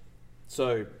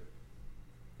 So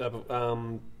the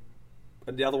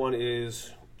other one is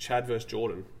Chad versus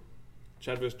Jordan.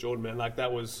 Chad versus Jordan, man, like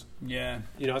that was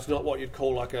it's not what you'd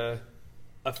call like a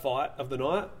fight of the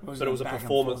night, but it was a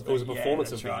performance. It was a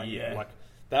performance of the year. Yeah. Like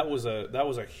that was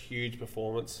a huge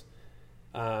performance.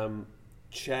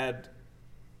 Chad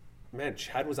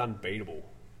was unbeatable.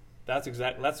 That's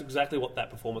exactly what that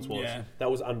performance was. Yeah.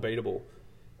 That was unbeatable.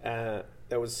 That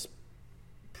was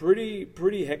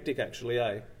pretty hectic actually,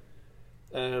 eh?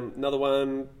 Another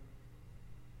one,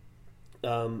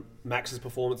 Max's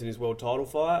performance in his world title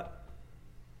fight.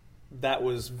 That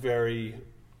was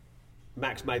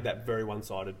Max made that very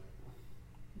one-sided.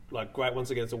 Like great, once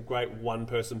again, it's a great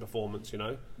one-person performance, you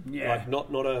know. Yeah. Like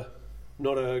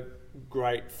not a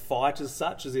great fight as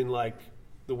such, as in like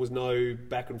there was no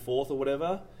back and forth or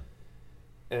whatever.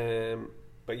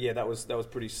 But yeah, that was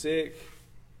pretty sick.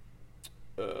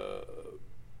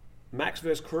 Max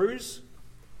versus Cruz,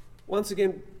 once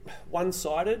again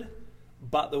one-sided,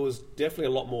 but there was definitely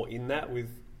a lot more in that. With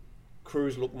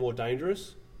Cruz looked more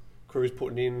dangerous. Cruz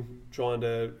putting in, trying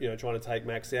to take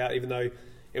Max out, even though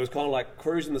it was kind of like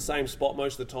Cruz in the same spot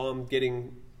most of the time,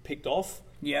 getting picked off.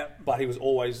 Yeah. But he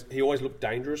always looked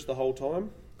dangerous the whole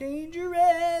time.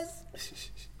 Dangerous.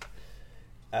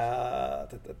 There's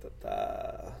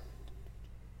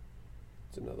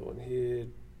another one here.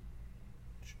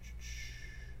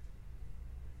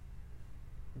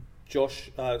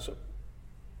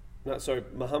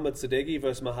 Muhammad Sadeghi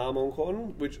versus Maham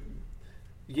Onkon, which,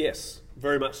 yes,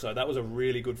 very much so. That was a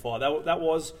really good fight. That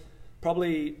was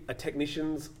probably a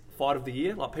technician's fight of the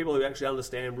year. Like people who actually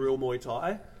understand real Muay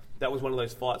Thai, that was one of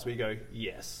those fights where you go,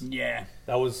 yes. Yeah.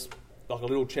 That was like a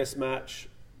little chess match.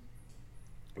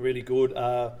 Really good.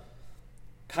 Kayla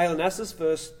Nassis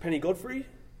versus Penny Godfrey.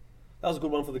 That was a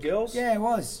good one for the girls. Yeah, it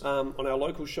was. On our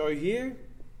local show here.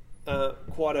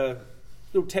 Quite a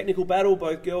little technical battle.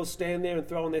 Both girls stand there and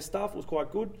throw on their stuff. It was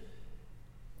quite good.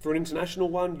 For an international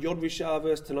one, Yodvishar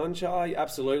versus Tananchai,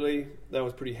 absolutely. That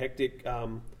was pretty hectic.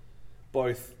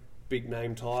 Both big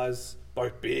name ties.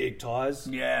 Both big ties.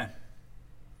 Yeah.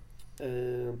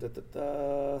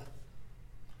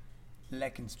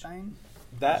 Leckenstein.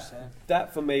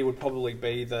 That for me would probably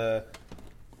be the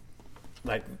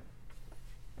fight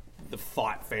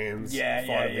fans fight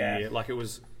of the year. Like it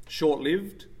was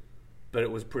short-lived, but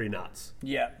it was pretty nuts.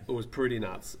 Yeah. It was pretty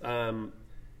nuts. I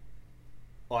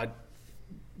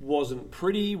wasn't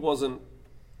pretty, wasn't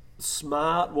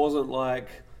smart, wasn't like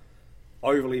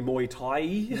overly Muay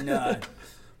Thai. No.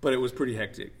 But it was pretty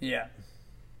hectic. Yeah.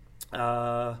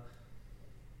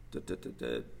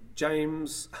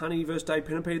 James Honey versus Dave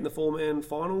Penipede in the 4-man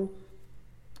final.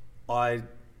 I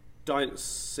don't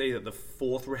see that the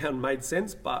fourth round made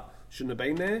sense, but shouldn't have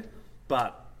been there.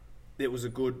 But it was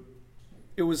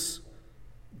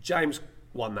James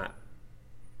won that.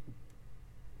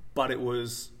 But it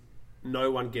was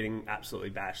no one getting absolutely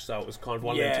bashed. So it was kind of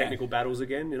one of their technical battles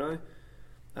again, you know.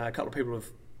 A couple of people have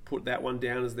put that one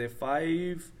down as their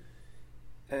fave.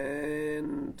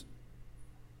 And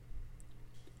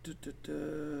I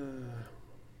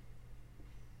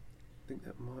think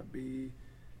that might be...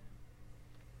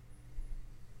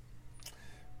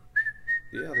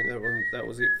 Yeah, I think that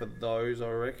was it for those,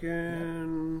 I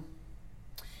reckon.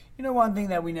 You know one thing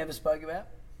that we never spoke about?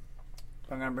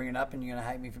 I'm going to bring it up and you're going to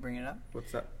hate me for bringing it up.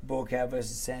 What's that? Borkow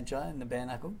versus Sancho in the bare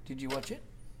knuckle. Did you watch it?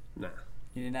 Nah.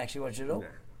 You didn't actually watch it at all? Nah.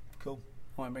 Cool.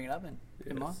 I won't bring it up then.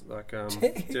 It's like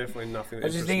definitely nothing. I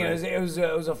was just thinking it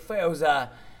was a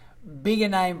bigger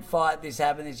name fight. This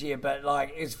happened this year, but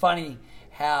like it's funny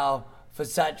how for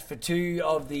two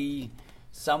of the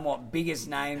somewhat biggest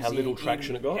names, how little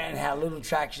traction it got, and how little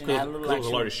traction, how little action. It was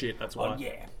a load of shit. That's why.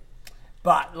 Yeah,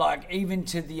 but like even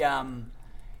to the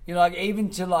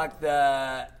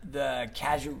the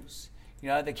casuals, you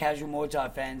know, the casual Muay Thai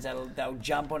fans they'll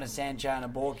jump on a Sancho and a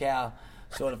Borkow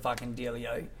sort of fucking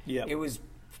dealio. Yeah, it was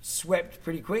swept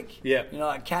pretty quick. Yeah. You know,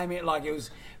 it came in like it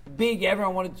was big.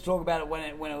 Everyone wanted to talk about it when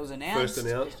it was announced. First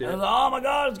announced, yeah. And it was like, oh my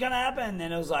God, it's going to happen. And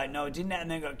then it was like, no, it didn't. And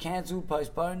then it got cancelled,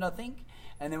 postponed, I think.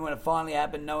 And then when it finally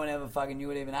happened, no one ever fucking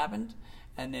knew it even happened.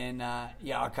 And then, I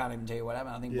can't even tell you what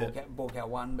happened. I think Borkout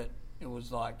won, but it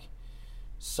was like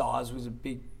size was a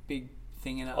big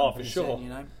thing in it. Oh, for sure. You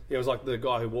know? Yeah, it was like the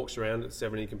guy who walks around at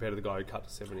 70 compared to the guy who cut to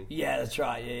 70. Yeah, that's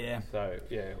right. Yeah. So,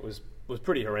 yeah, it was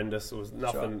pretty horrendous. It was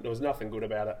nothing. Right. There was nothing good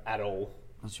about it at all.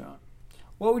 That's right.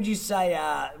 What would you say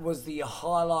was the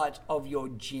highlight of your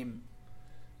gym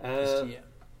this year?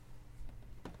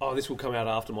 Oh, this will come out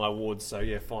after my awards, so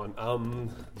yeah, fine.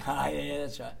 Yeah,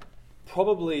 that's right.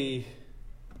 Probably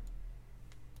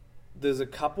there's a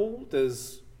couple.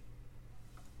 There's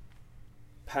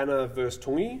Panna versus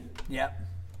Tungi. Yeah.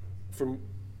 From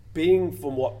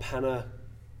what Panna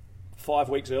 5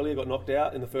 weeks earlier got knocked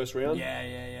out in the first round.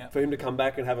 Yeah. For him to come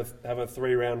back and have a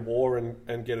 3-round war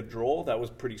and get a draw, that was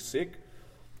pretty sick.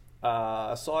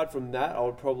 Aside from that, I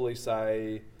would probably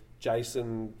say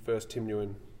Jason versus Tim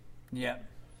Nguyen. Yeah.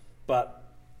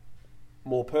 But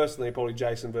more personally, probably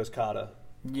Jason versus Carter.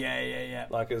 Yeah.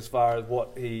 Like as far as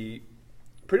what he...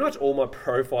 Pretty much all my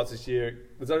pro fights this year...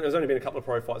 There's only been a couple of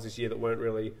pro fights this year that weren't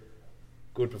really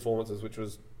good performances, which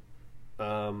was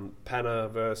Panna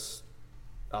versus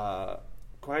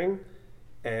Quang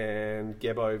and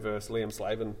Gebo versus Liam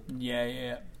Slavin.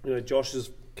 Yeah. You know,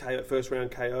 Josh's first round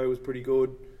KO was pretty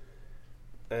good.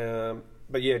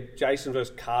 But yeah, Jason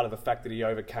versus Carter, the fact that he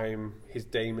overcame his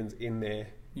demons in there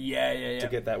to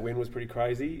get that win was pretty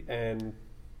crazy.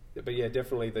 But yeah,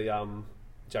 definitely the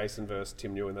Jason versus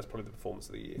Tim Nguyen, that's probably the performance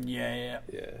of the year. Yeah.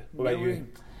 What about you?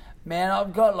 Man,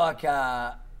 I've got like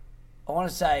I want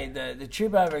to say the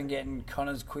trip over and getting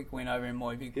Connor's quick win over in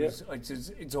Moy because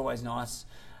it's always nice.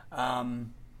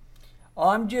 I'm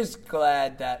just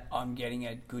glad that I'm getting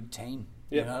a good team.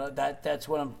 You know, that's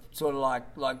what I'm sort of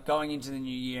like going into the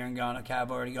new year and going, okay,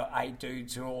 I've already got 8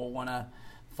 dudes who all want to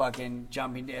fucking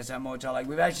jump into SM Muay Thai. Like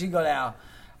we've actually got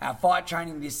our fight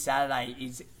training this Saturday.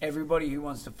 Is everybody who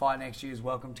wants to fight next year is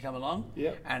welcome to come along.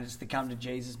 And it's the come to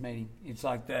Jesus meeting. It's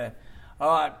like all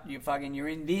right, you're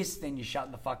in this, then you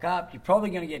shut the fuck up. You're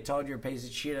probably going to get told you're a piece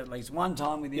of shit at least one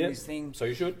time within this thing. So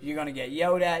you should. You're going to get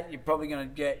yelled at. You're probably going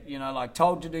to get,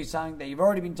 told to do something that you've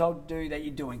already been told to do that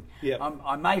you're doing.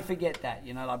 I may forget that,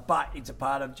 but it's a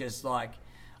part of just like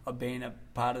of being a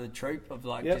part of the troop of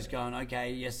like just going,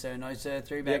 okay, yes sir, no sir,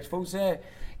 3 bags full sir.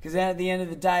 Because at the end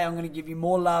of the day, I'm going to give you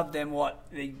more love than what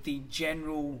the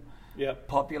general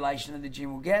population of the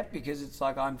gym will get, because it's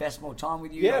like I invest more time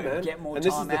with you, man. Get more and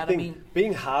time this is out the of thing. me.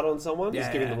 Being hard on someone is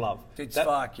giving them love. It's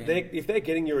fucking... If they're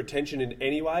getting your attention in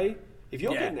any way, if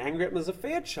you're getting angry at them, there's a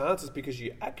fair chance it's because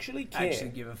you actually care. Actually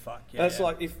give a fuck. That's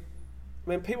like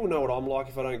people know what I'm like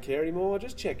if I don't care anymore,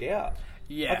 just check out.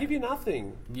 I give you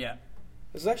nothing.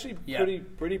 It's actually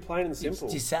pretty plain and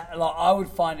simple. I would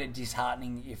find it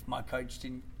disheartening if my coach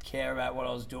didn't care about what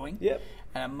I was doing.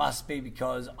 And it must be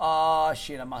because, I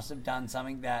must have done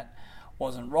something that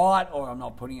wasn't right, or I'm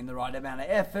not putting in the right amount of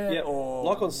effort, or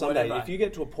like on Sunday, whatever. if you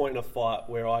get to a point in a fight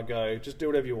where I go, just do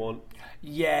whatever you want.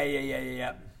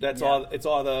 It's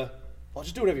either,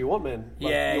 just do whatever you want, man.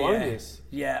 Like, you own this.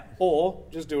 Or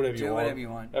just do whatever you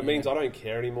want. It means I don't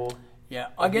care anymore.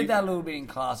 I get that a little bit in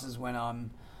classes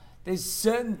when there's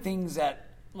certain things that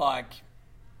like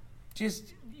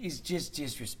is just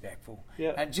disrespectful.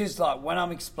 And just like when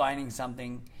I'm explaining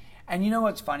something, and you know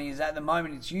what's funny is at the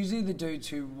moment it's usually the dudes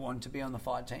who want to be on the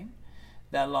fight team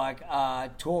that like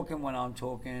talking when I'm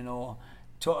talking, or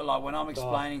like when I'm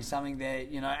explaining something there,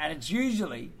 and it's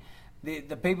usually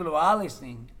the people who are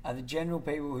listening are the general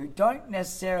people who don't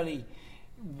necessarily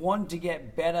want to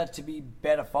get better to be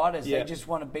better fighters. They just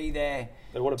want to be there.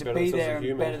 They want to be there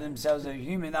and better themselves as a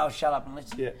human. They'll shut up and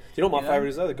listen. Do you know what my favourite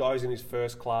is though? The guy who's in his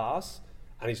first class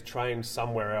and he's trained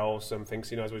somewhere else and thinks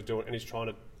he knows what he's doing, and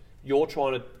you're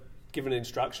trying to give an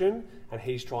instruction and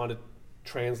he's trying to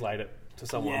translate it to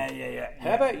someone.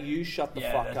 How about you shut the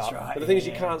fuck up? Right. But the thing is,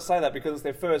 you can't say that because it's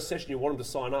their first session. You want them to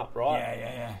sign up,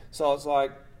 right? So it's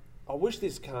like, I wish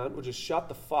this cunt would just shut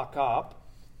the fuck up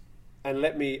and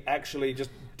let me actually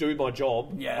just do my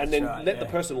job, and then let the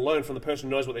person learn from the person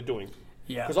who knows what they're doing.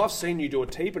 Because I've seen you do a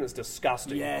teep and it's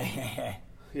disgusting.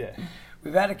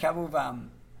 We've had a couple of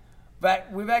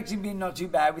but we've actually been not too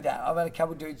bad with that. I've had a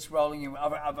couple of dudes rolling in.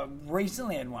 I've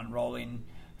recently had one roll in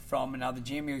from another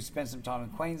gym. He spent some time in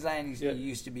Queensland. He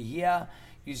used to be here.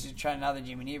 He used to train another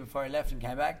gym in here before he left and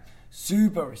came back.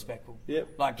 Super respectful.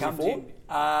 Like come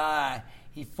to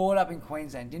he fought up in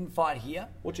Queensland. Didn't fight here.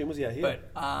 What gym was he at here?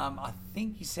 But I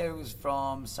think he said it was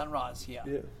from Sunrise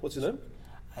here. What's his name?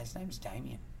 His name's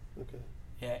Damien. Okay.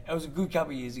 Yeah, it was a good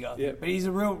couple of years ago. Yeah. But he's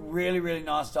a really, really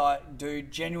nice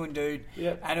dude, genuine dude.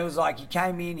 Yeah. And it was like he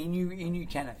came in, he knew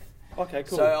Kenneth. Okay,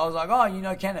 cool. So I was like, oh, you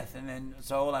know Kenneth. And then,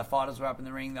 so all our fighters were up in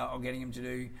the ring. I was getting him to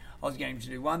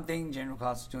do one thing, general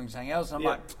class was doing something else. And I'm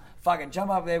like, fucking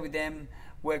jump up there with them,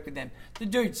 work with them. The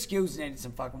dude's skills needed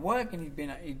some fucking work, and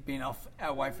he'd been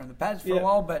away from the pads for a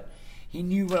while, but he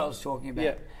knew what I was talking about.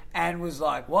 Yeah. And was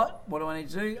like, what do I need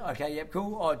to do? Okay, yep,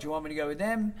 cool. Oh, do you want me to go with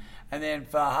them? And then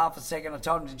for half a second I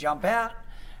told him to jump out,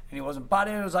 and he wasn't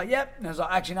butting. I was like, yep. And I was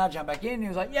like, actually, no, jump back in. And he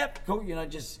was like, yep, cool. You know,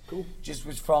 just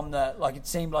was from the, like, it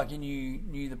seemed like he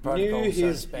knew the protocol, Knew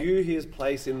so his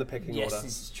place in the pecking order. Yes,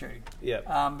 this is true.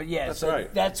 Yeah. But yeah, that's so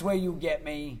right. that's where you'll get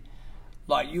me.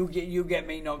 Like you'll get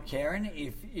me not caring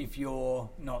if you're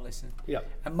not listening. Yeah.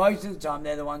 And most of the time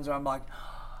they're the ones where I'm like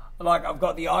I've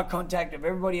got the eye contact of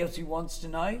everybody else who wants to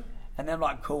know, and then I'm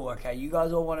like, cool, okay, you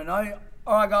guys all want to know.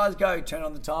 All right, guys, go. Turn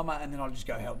on the timer, and then I'll just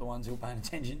go help the ones who are paying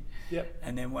attention. Yep.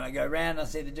 And then when I go round, I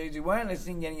see the dudes who weren't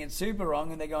listening getting it super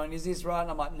wrong, and they're going, "Is this right?"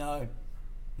 And I'm like, "No."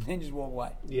 And then just walk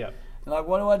away. Yeah. They're like,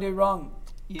 what do I do wrong?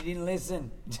 You didn't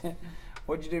listen.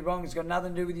 What'd you do wrong? It's got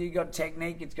nothing to do with you. You got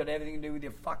technique. It's got everything to do with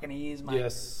your fucking ears, mate.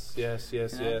 Yes. You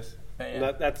know? But,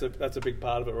 And that's a big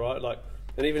part of it, right? Like,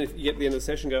 and even if you get to the end of the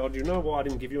session, go, oh, do you know why I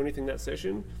didn't give you anything that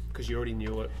session? Because you already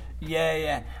knew it.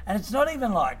 Yeah. And it's not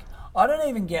even like, I don't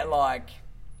even get like,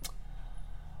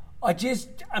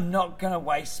 I'm not going to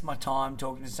waste my time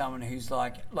talking to someone who's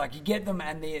like you get them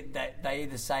and they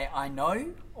either say, I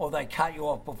know, or they cut you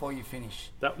off before you finish.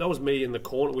 That was me in the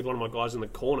corner with one of my guys in the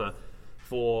corner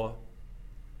for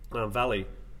Valley.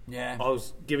 Yeah. I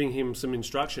was giving him some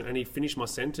instruction and he finished my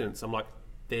sentence. I'm like,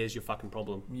 there's your fucking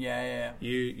problem. Yeah.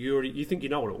 You think you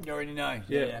know it all. You already know.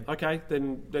 Yeah. Okay,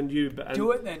 then you...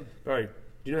 Do it then. Bro, do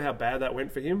you know how bad that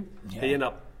went for him?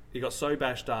 Yeah. He got so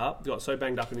banged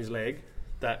up in his leg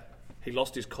that he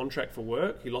lost his contract for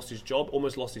work, he lost his job,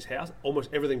 almost lost his house, almost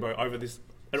everything, bro, over this.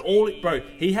 And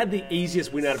he had the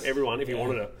easiest win out of everyone if he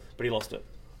wanted it, but he lost it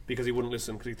because he wouldn't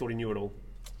listen because he thought he knew it all.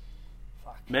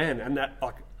 Fuck. Man, and that,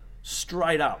 like,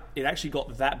 straight up, it actually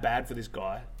got that bad for this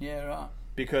guy. Yeah, right.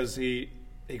 Because he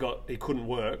couldn't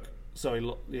work, so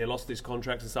he lost his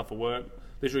contracts and stuff for work.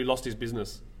 Literally lost his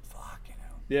business. Fucking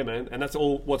hell. Yeah, man, and that's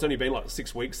all. What's only been like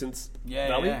 6 weeks since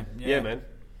Valley. Yeah, man.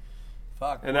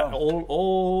 Fuck. And that,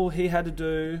 all he had to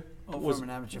do was from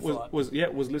an amateur fight. was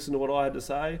listen to what I had to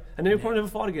say, and then he'll probably never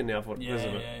fight again now for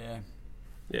Yeah.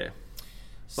 Yeah.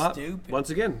 But Stupid. once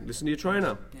again, listen to your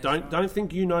trainer. Don't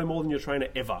think you know more than your trainer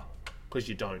ever, because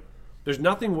you don't. There's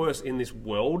nothing worse in this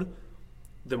world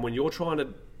than when you're trying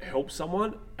to help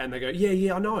someone and they go,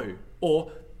 yeah, I know.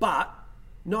 Or, but,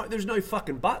 no, there's no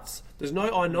fucking buts. There's no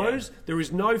I knows. Yeah. There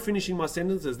is no finishing my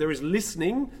sentences. There is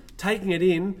listening, taking it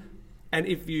in, and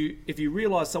if you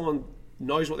realise someone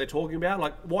knows what they're talking about,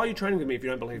 like, why are you training with me if you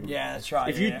don't believe me? Yeah, that's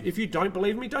right. If you don't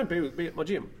believe me, don't be at my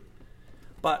gym.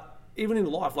 But even in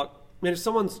life, like, man, if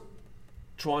someone's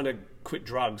trying to quit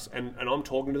drugs and I'm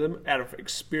talking to them out of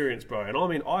experience, bro, and I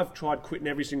mean, I've tried quitting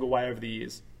every single way over the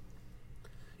years.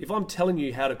 If I'm telling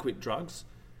you how to quit drugs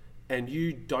and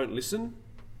you don't listen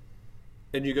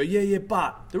and you go, yeah,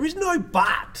 but, there is no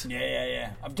but.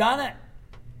 Yeah. I've done it.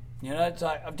 You know, it's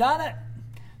like, I've done it.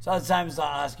 So it's the same as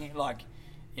like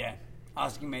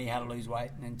asking me how to lose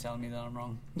weight and then telling me that I'm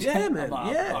wrong. Yeah, man.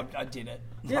 Like, yeah. I did it.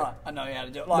 Yeah. Like, I know how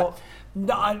to do it. Like,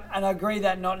 and I agree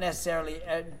that not necessarily,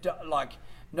 like,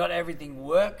 not everything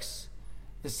works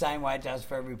the same way it does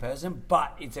for every person,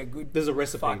 but it's a good. There's a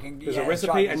recipe. There's a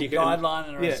recipe, and you can guideline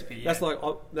and a recipe. Yeah.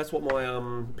 That's what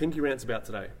my pinky rant's about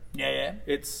today. Yeah.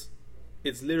 It's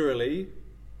literally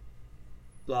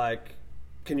like,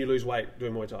 can you lose weight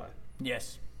doing Muay Thai?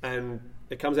 Yes. And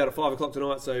it comes out at 5 o'clock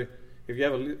tonight. So if you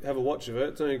have a watch of it,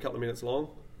 it's only a couple of minutes long,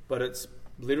 but it's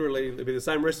literally it'll be the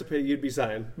same recipe you'd be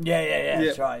saying. Yeah.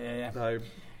 That's right. Yeah.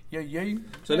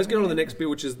 So let's get on to the next bit,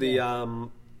 which is the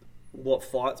what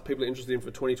fights people are interested in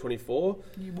for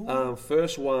 2024.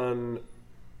 First one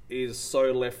is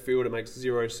so left field it makes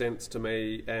zero sense to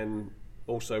me and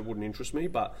also wouldn't interest me,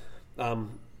 but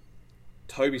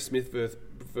Toby Smith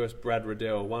versus Brad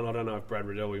Riddell. 1, I don't know if Brad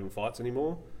Riddell even fights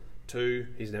anymore. 2,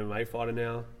 he's an MMA fighter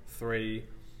now. 3,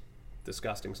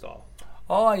 disgusting style.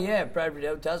 Oh yeah, Brad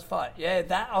Riddell does fight. Yeah,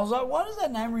 that I was like, what does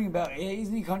that name ring about? Yeah,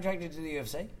 isn't he contracted to the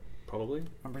UFC? Probably.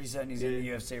 I'm pretty certain he's in the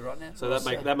UFC right now. So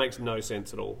that makes no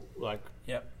sense at all. Like,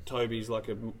 Toby's like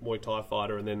a Muay Thai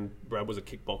fighter, and then Brad was a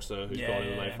kickboxer who's got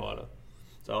an MMA fighter.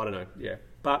 So I don't know. Yeah,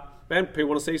 but man,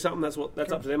 people want to see something. That's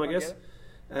up to them, I guess.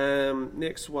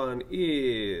 Next one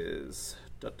is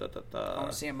I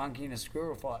want to see a monkey in a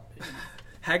squirrel fight.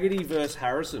 Haggerty versus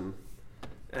Harrison.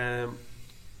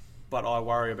 But I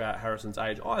worry about Harrison's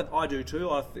age. I do too.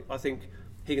 I think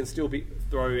he can still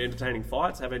throw entertaining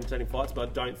fights, have entertaining fights, but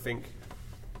I don't think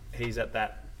he's at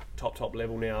that top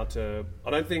level now. I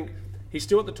don't think he's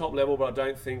still at the top level, but I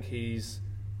don't think he's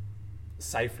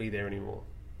safely there anymore.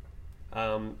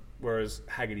 Whereas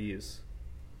Haggerty is.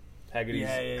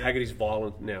 Haggerty's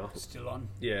violent now. Still on.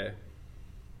 Yeah.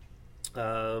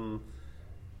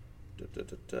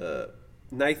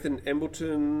 Nathan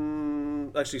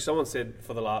Embleton. Actually, someone said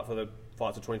for the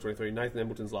fights of 2023, Nathan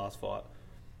Embleton's last fight.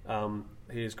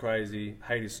 He is crazy,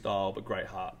 hate his style, but great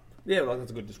heart. Yeah, well,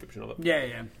 that's a good description of it.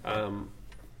 Yeah.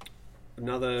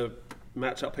 Another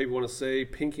matchup people want to see: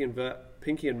 Pinky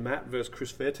and Matt versus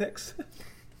Chris Fairtex.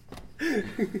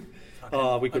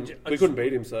 We couldn't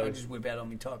beat him, so I just whip out on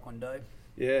me taekwondo.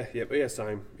 Yeah,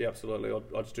 same. Yeah, absolutely.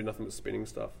 I just do nothing but spinning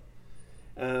stuff.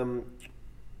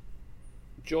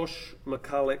 Josh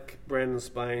McCulloch, Brandon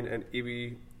Spain, and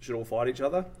Ibi should all fight each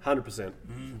other. 100%.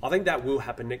 I think that will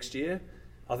happen next year.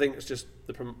 I think it's just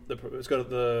it's got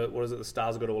the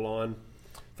stars have got to align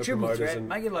for Triple promoters threat. and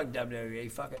Make it like WWE.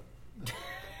 Fuck it.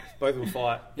 both of them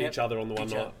fight each other on the one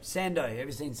night. Sando, have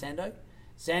you seen Sando?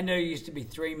 Sando used to be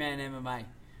 3-man MMA.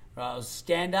 Right, it was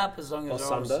stand up as long as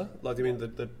Sunda? Like you mean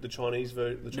the Chinese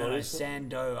version? No,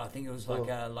 Sando. I think it was like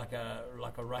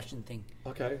a Russian thing.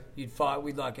 Okay. You'd fight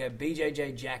with like a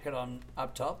BJJ jacket on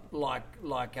up top, like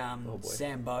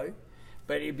Sambo,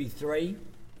 but it'd be three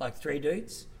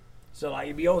dudes. So like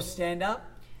you'd be all stand up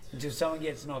until someone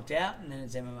gets knocked out, and then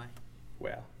it's MMA.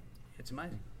 Wow. It's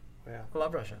amazing. Wow. I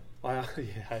love Russia. I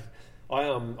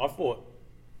fought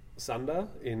Sunda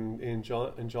in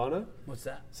China. What's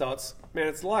that? So it's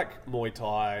like Muay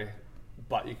Thai,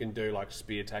 but you can do like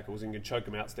spear tackles and you can choke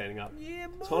them out standing up. Yeah,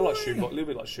 boy. It's kind of like a little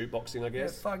bit like shoot boxing, I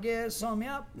guess. Yeah, fuck yeah, sign me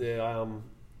up. Yeah,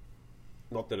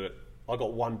 not that I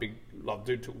got one big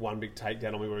dude took one big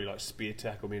takedown on me where he like spear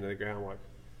tackled me into the ground. I'm like,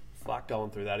 fuck,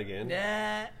 going through that again.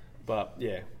 Yeah. But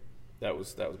yeah, that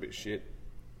was a bit shit.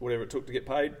 Whatever it took to get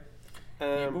paid.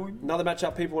 Another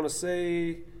matchup people want to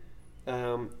see.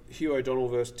 Hugh O'Donnell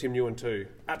versus Tim Nguyen 2.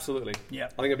 Absolutely. Yeah. I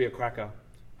think it'd be a cracker.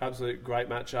 Absolute great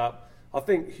matchup. I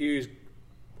think Hugh's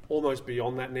almost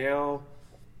beyond that now.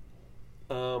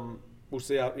 We'll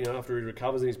see how, after he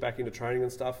recovers and he's back into training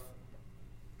and stuff,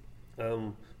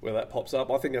 where that pops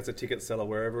up. I think that's a ticket seller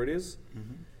wherever it is.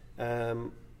 Mm-hmm.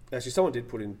 Actually, someone did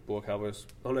put in Buakaw versus...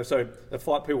 Oh no, so the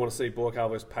fight people want to see, Buakaw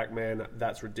versus Pac-Man,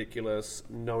 that's ridiculous.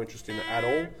 No interest in it at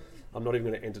all. I'm not even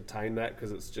going to entertain that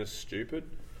because it's just stupid.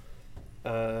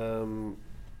 Spainy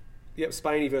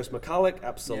versus McCulloch,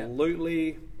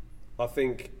 absolutely. Yep. I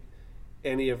think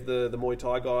any of the Muay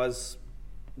Thai guys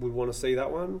would want to see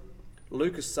that one.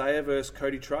 Lucas Sayer versus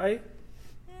Cody Trey,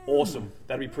 awesome.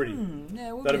 That'd be pretty.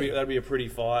 That'd be a pretty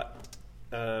fight.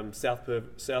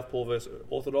 Southpaw versus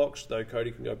Orthodox, though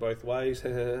Cody can go both ways.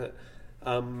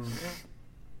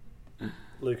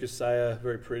 Lucas Sayer,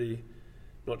 very pretty,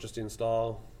 not just in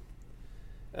style.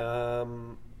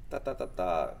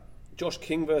 Josh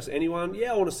King versus anyone.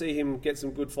 Yeah, I want to see him get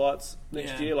some good fights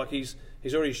next year. Like he's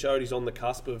already showed he's on the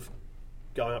cusp of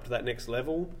going up to that next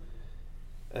level.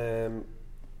 I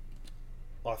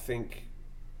think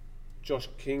Josh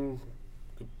King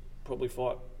could probably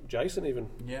fight Jason even.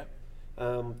 Yeah.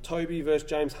 Toby versus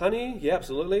James Honey. Yeah,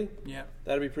 absolutely. Yeah.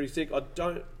 That'd be pretty sick.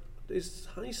 Is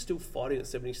Honey still fighting at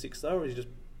 76 though, or is he just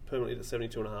permanently at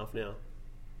 72.5 now?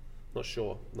 Not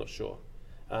sure.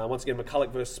 Once again,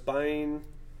 McCulloch versus Spain.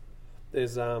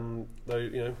 There's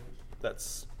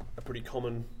that's a pretty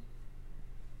common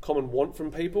want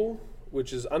from people,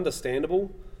 which is understandable.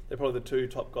 They're probably the two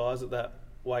top guys at that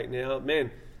weight now.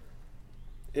 Man,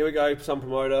 here we go. Some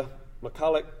promoter: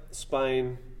 McCulloch,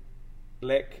 Spain,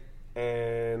 Lek,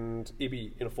 and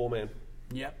Ibi in a 4-man.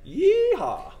 Yep.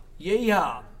 Yeehaw!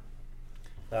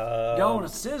 Going to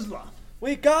Sizzler.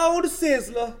 We go to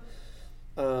Sizzler.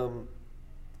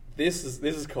 This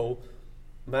is cool.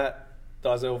 Matt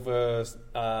Dizel versus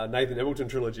Nathan Embleton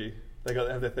trilogy. They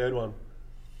have their third one.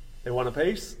 They're one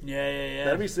apiece. Yeah.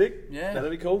 That'd be sick. Yeah.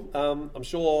 That'd be cool. I'm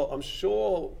sure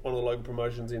one of the local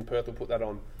promotions in Perth will put that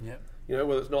on. Yep.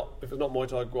 Whether if it's not Muay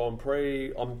Thai Grand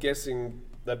Prix, I'm guessing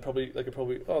they could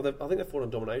probably. I think they fought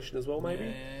on Domination as well, maybe.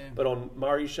 Yeah. But on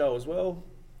Murray's show as well.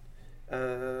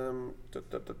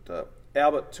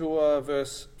 Albert Tour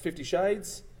versus 50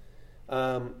 Shades.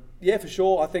 Yeah, for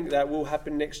sure. I think that will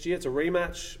happen next year. It's a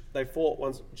rematch. They fought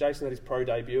once. Jason had his pro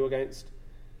debut against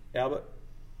Albert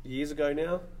years ago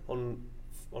now on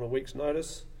a week's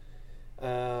notice.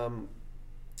 I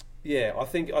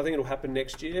think it'll happen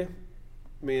next year.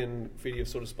 Me and Fiddy have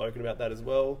sort of spoken about that as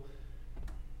well.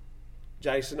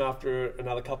 Jason, after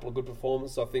another couple of good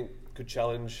performances, I think could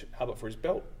challenge Albert for his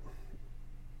belt.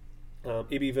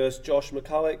 Ibi versus Josh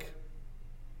McCulloch.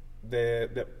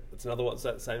 it's another one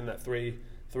that's saying that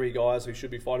three guys who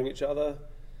should be fighting each other.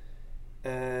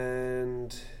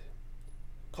 And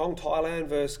Kong Thailand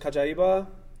versus Kajaiba.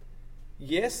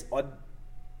 Yes, I'm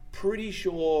pretty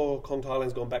sure Kong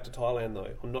Thailand's gone back to Thailand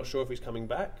though. I'm not sure if he's coming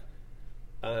back.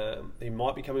 He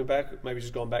might be coming back. Maybe he's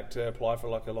just gone back to apply for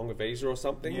like a longer visa or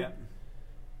something. Yeah.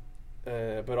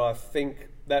 But I think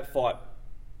that fight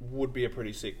would be a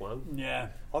pretty sick one. Yeah.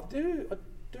 I do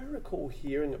recall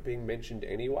hearing it being mentioned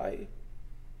anyway.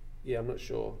 Yeah, I'm not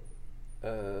sure.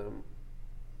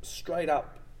 Straight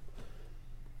up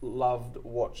loved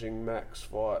watching Max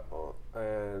fight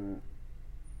and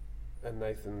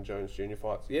Nathan Jones Jr.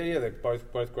 fights. Yeah, they're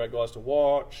both great guys to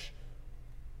watch.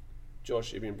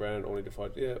 Josh, Ibby and Brandon all need to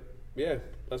fight. Yeah,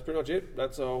 that's pretty much it.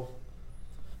 That's all.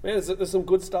 Man, there's some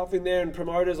good stuff in there, and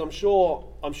promoters. I'm sure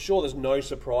there's no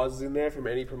surprises in there from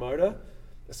any promoter,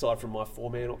 aside from my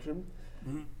 4-man option.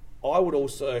 Mm-hmm. I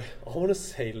want to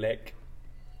see Lek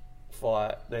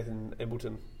fight Nathan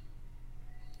Embleton.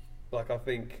 Like, I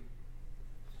think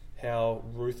how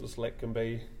ruthless Lek can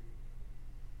be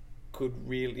could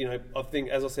really, I think,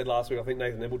 as I said last week, I think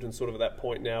Nathan Embleton's sort of at that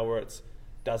point now where it's,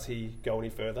 does he go any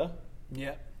further?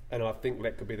 Yeah. And I think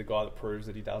Lek could be the guy that proves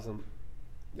that he doesn't.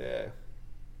 Yeah.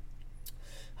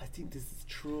 I think this is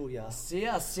true, yeah. See.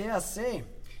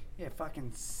 Yeah,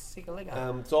 fucking sick of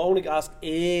Lego. So I want to ask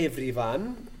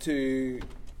everyone to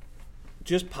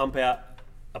just pump out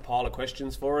a pile of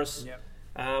questions for us.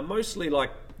 Yep. Mostly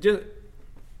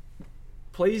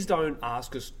please don't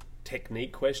ask us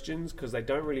technique questions because they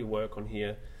don't really work on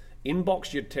here.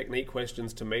 Inbox your technique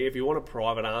questions to me. If you want a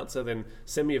private answer, then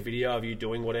send me a video of you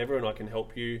doing whatever and I can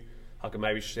help you. I can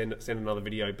maybe send another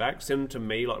video back. Send them to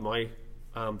me, like my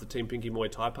the Team Pinky Muay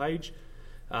Thai page.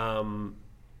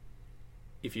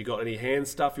 If you got any hand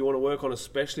stuff you want to work on,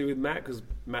 especially with Matt, because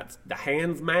Matt's the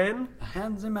hands man.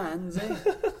 Handsy mansy.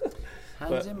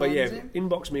 But yeah,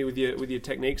 inbox me with your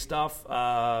technique stuff.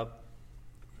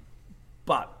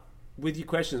 But with your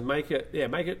questions, make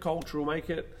it cultural, make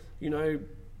it,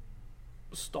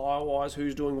 style wise,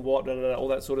 who's doing what, all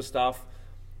that sort of stuff.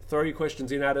 Throw your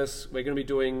questions in at us. We're going to be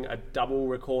doing a double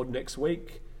record next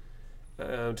week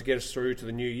to get us through to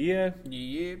the new year.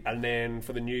 And then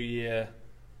for the new year,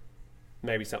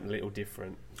 maybe something a little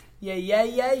different. Yeah.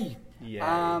 Yeah.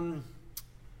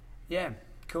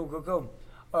 Cool.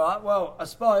 All right, well, I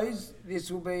suppose this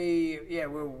will be,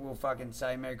 we'll fucking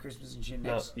say Merry Christmas and shit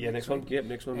next one. Next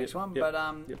one. Next one. But,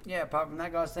 apart from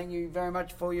that, guys, thank you very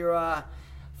much for your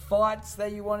fights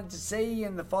that you wanted to see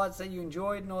and the fights that you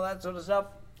enjoyed and all that sort of stuff.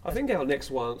 I think our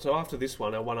next one, so after this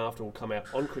one, our one after will come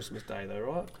out on Christmas Day, though,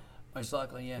 right? Most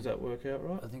likely, yeah. Does that work out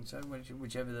right? I think so,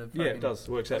 whichever the... Yeah, it does.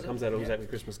 Works out. Comes out on exactly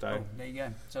Christmas Day. Oh, there you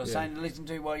go. So I was saying to listen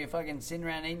to while you're fucking sitting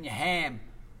around eating your ham.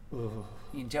 Ooh.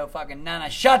 You can tell fucking Nana,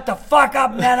 shut the fuck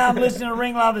up, Nana, I'm listening to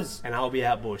Ring Lovers. And I'll be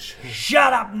out bush.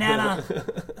 Shut up, Nana.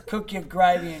 Cook your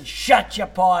gravy and shut your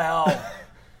pie hole.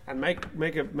 And make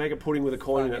a pudding with a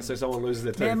coin in it so someone loses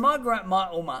their tooth. Man, my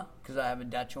Uma, because I have a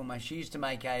Dutch Uma, she used to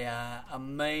make a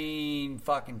mean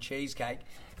fucking cheesecake.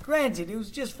 Granted, it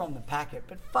was just from the packet,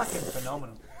 but fucking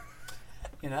phenomenal.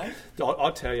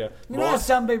 I'll tell you. You know how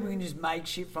some people can just make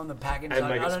shit from the packet? And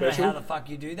like, make it I don't special? know how the fuck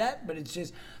you do that, but it's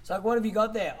like, what have you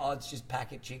got there? Oh, it's just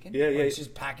packet chicken. Yeah. It's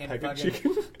just packet chicken. It's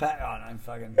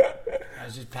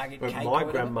just packet but cake. My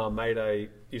grandma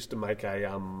used to make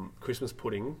a Christmas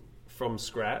pudding from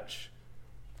scratch.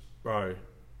 Bro,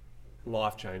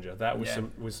 life changer. That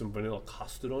with some vanilla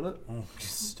custard on it. Oh,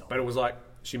 stop. But it was like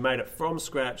she made it from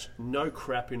scratch, no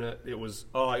crap in it. It was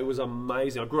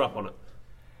amazing. I grew up on it.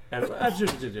 And I'm gonna have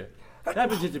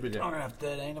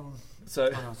 13 of them.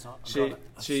 So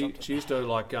she used to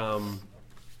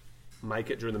make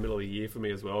it during the middle of the year for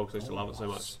me as well because I used to love it so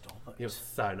much. It was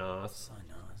so nice.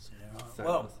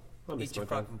 Eat your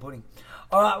fucking pudding.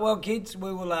 All right, well, kids,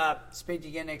 we will speak to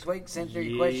you again next week. Send through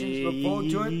your questions. Look forward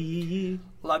to it.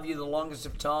 Love you the longest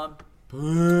of time.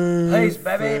 Peace,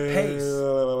 baby. Peace.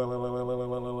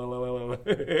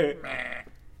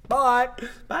 Bye.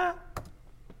 Bye.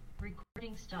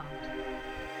 Recording stopped.